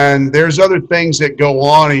 And there's other things that go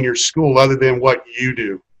on in your school other than what you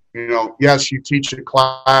do. You know, yes, you teach a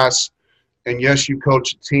class, and yes, you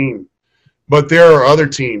coach a team, but there are other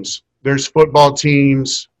teams. There's football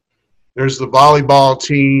teams. There's the volleyball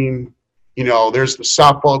team. You know, there's the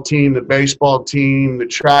softball team, the baseball team, the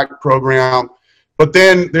track program. But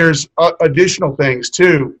then there's additional things,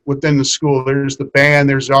 too, within the school. There's the band.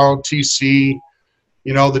 There's ROTC,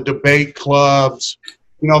 you know, the debate clubs.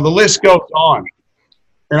 You know, the list goes on.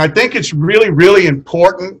 And I think it's really, really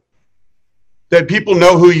important that people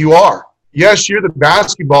know who you are. Yes, you're the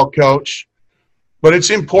basketball coach, but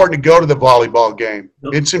it's important to go to the volleyball game.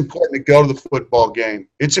 Yep. It's important to go to the football game.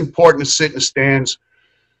 It's important to sit in the stands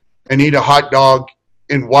and eat a hot dog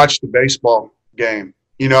and watch the baseball game,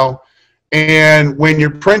 you know. And when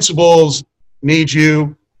your principals need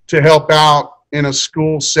you to help out in a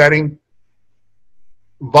school setting,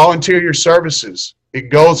 volunteer your services. It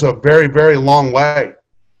goes a very, very long way.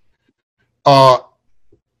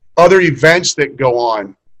 Other events that go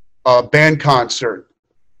on, band concert,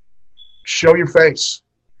 show your face.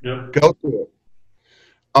 Yep. Go to it.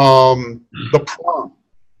 The prom.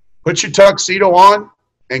 Put your tuxedo on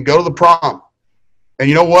and go to the prom. And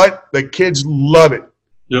you know what? The kids love it.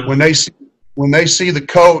 Yep. When they see the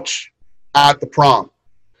coach at the prom.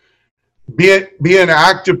 Be an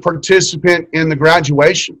active participant in the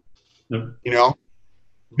graduation. Yep. You know,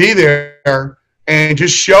 be there and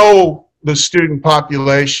just show the student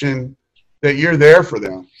population that you're there for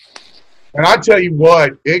them. And I tell you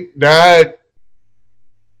what, that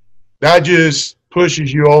just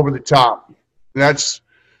pushes you over the top. That's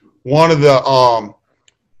one of the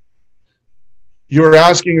you were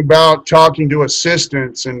asking about talking to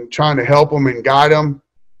assistants and trying to help them and guide them.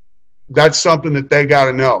 That's something that they got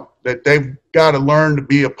to know, that they've got to learn to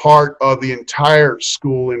be a part of the entire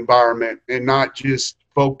school environment and not just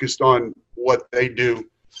focused on what they do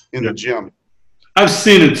in the gym. I've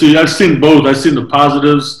seen it too. I've seen both. I've seen the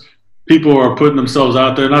positives. People are putting themselves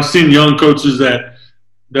out there, and I've seen young coaches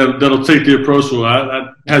that'll take the approach. Well,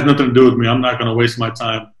 that has nothing to do with me. I'm not going to waste my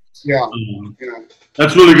time. Yeah.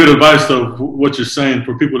 That's really good advice, though, what you're saying,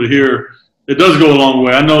 for people to hear. It does go a long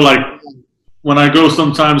way. I know, like, when I go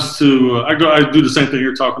sometimes I do the same thing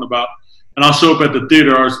you're talking about. and I'll show up at the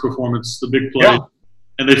theater arts performance, the big play,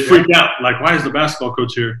 and they freak out, like, why is the basketball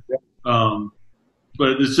coach here?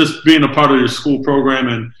 But it's just being a part of your school program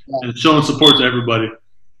and showing support to everybody.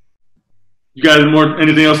 You guys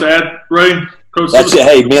anything else to add, Ray? Coach? That's it.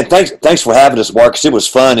 Hey, man, thanks for having us, Marcus. It was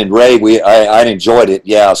fun, and Ray, I enjoyed it.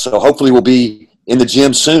 Yeah, so hopefully we'll be in the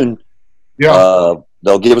gym soon. Yeah.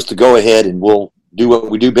 They'll give us the go-ahead, and we'll do what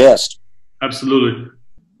we do best. Absolutely.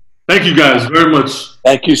 Thank you guys very much.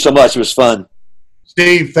 Thank you so much. It was fun.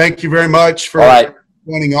 Steve, thank you very much for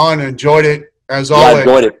joining on. I enjoyed it, as always. I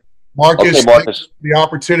enjoyed it. Marcus, okay, Marcus. The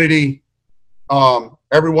opportunity.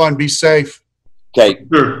 Everyone be safe. Okay.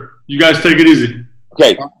 Sure. You guys take it easy.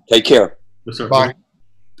 Okay. Take care. Yes, sir. Bye.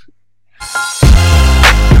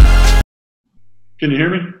 Can you hear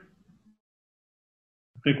me?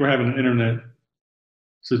 I think we're having an internet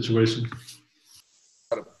situation.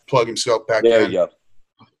 Gotta plug himself back in. There you go.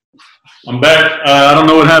 I'm back. I don't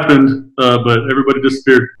know what happened, but everybody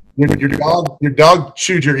disappeared. Your dog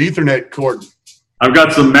chewed your Ethernet cord. I've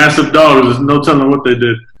got some massive dogs. There's no telling what they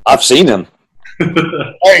did. I've seen them.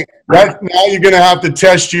 Hey, now you're going to have to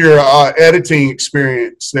test your editing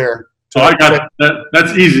experience there. Oh, I got it.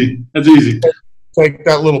 That's easy. That's easy. Take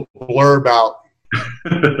that little blurb out.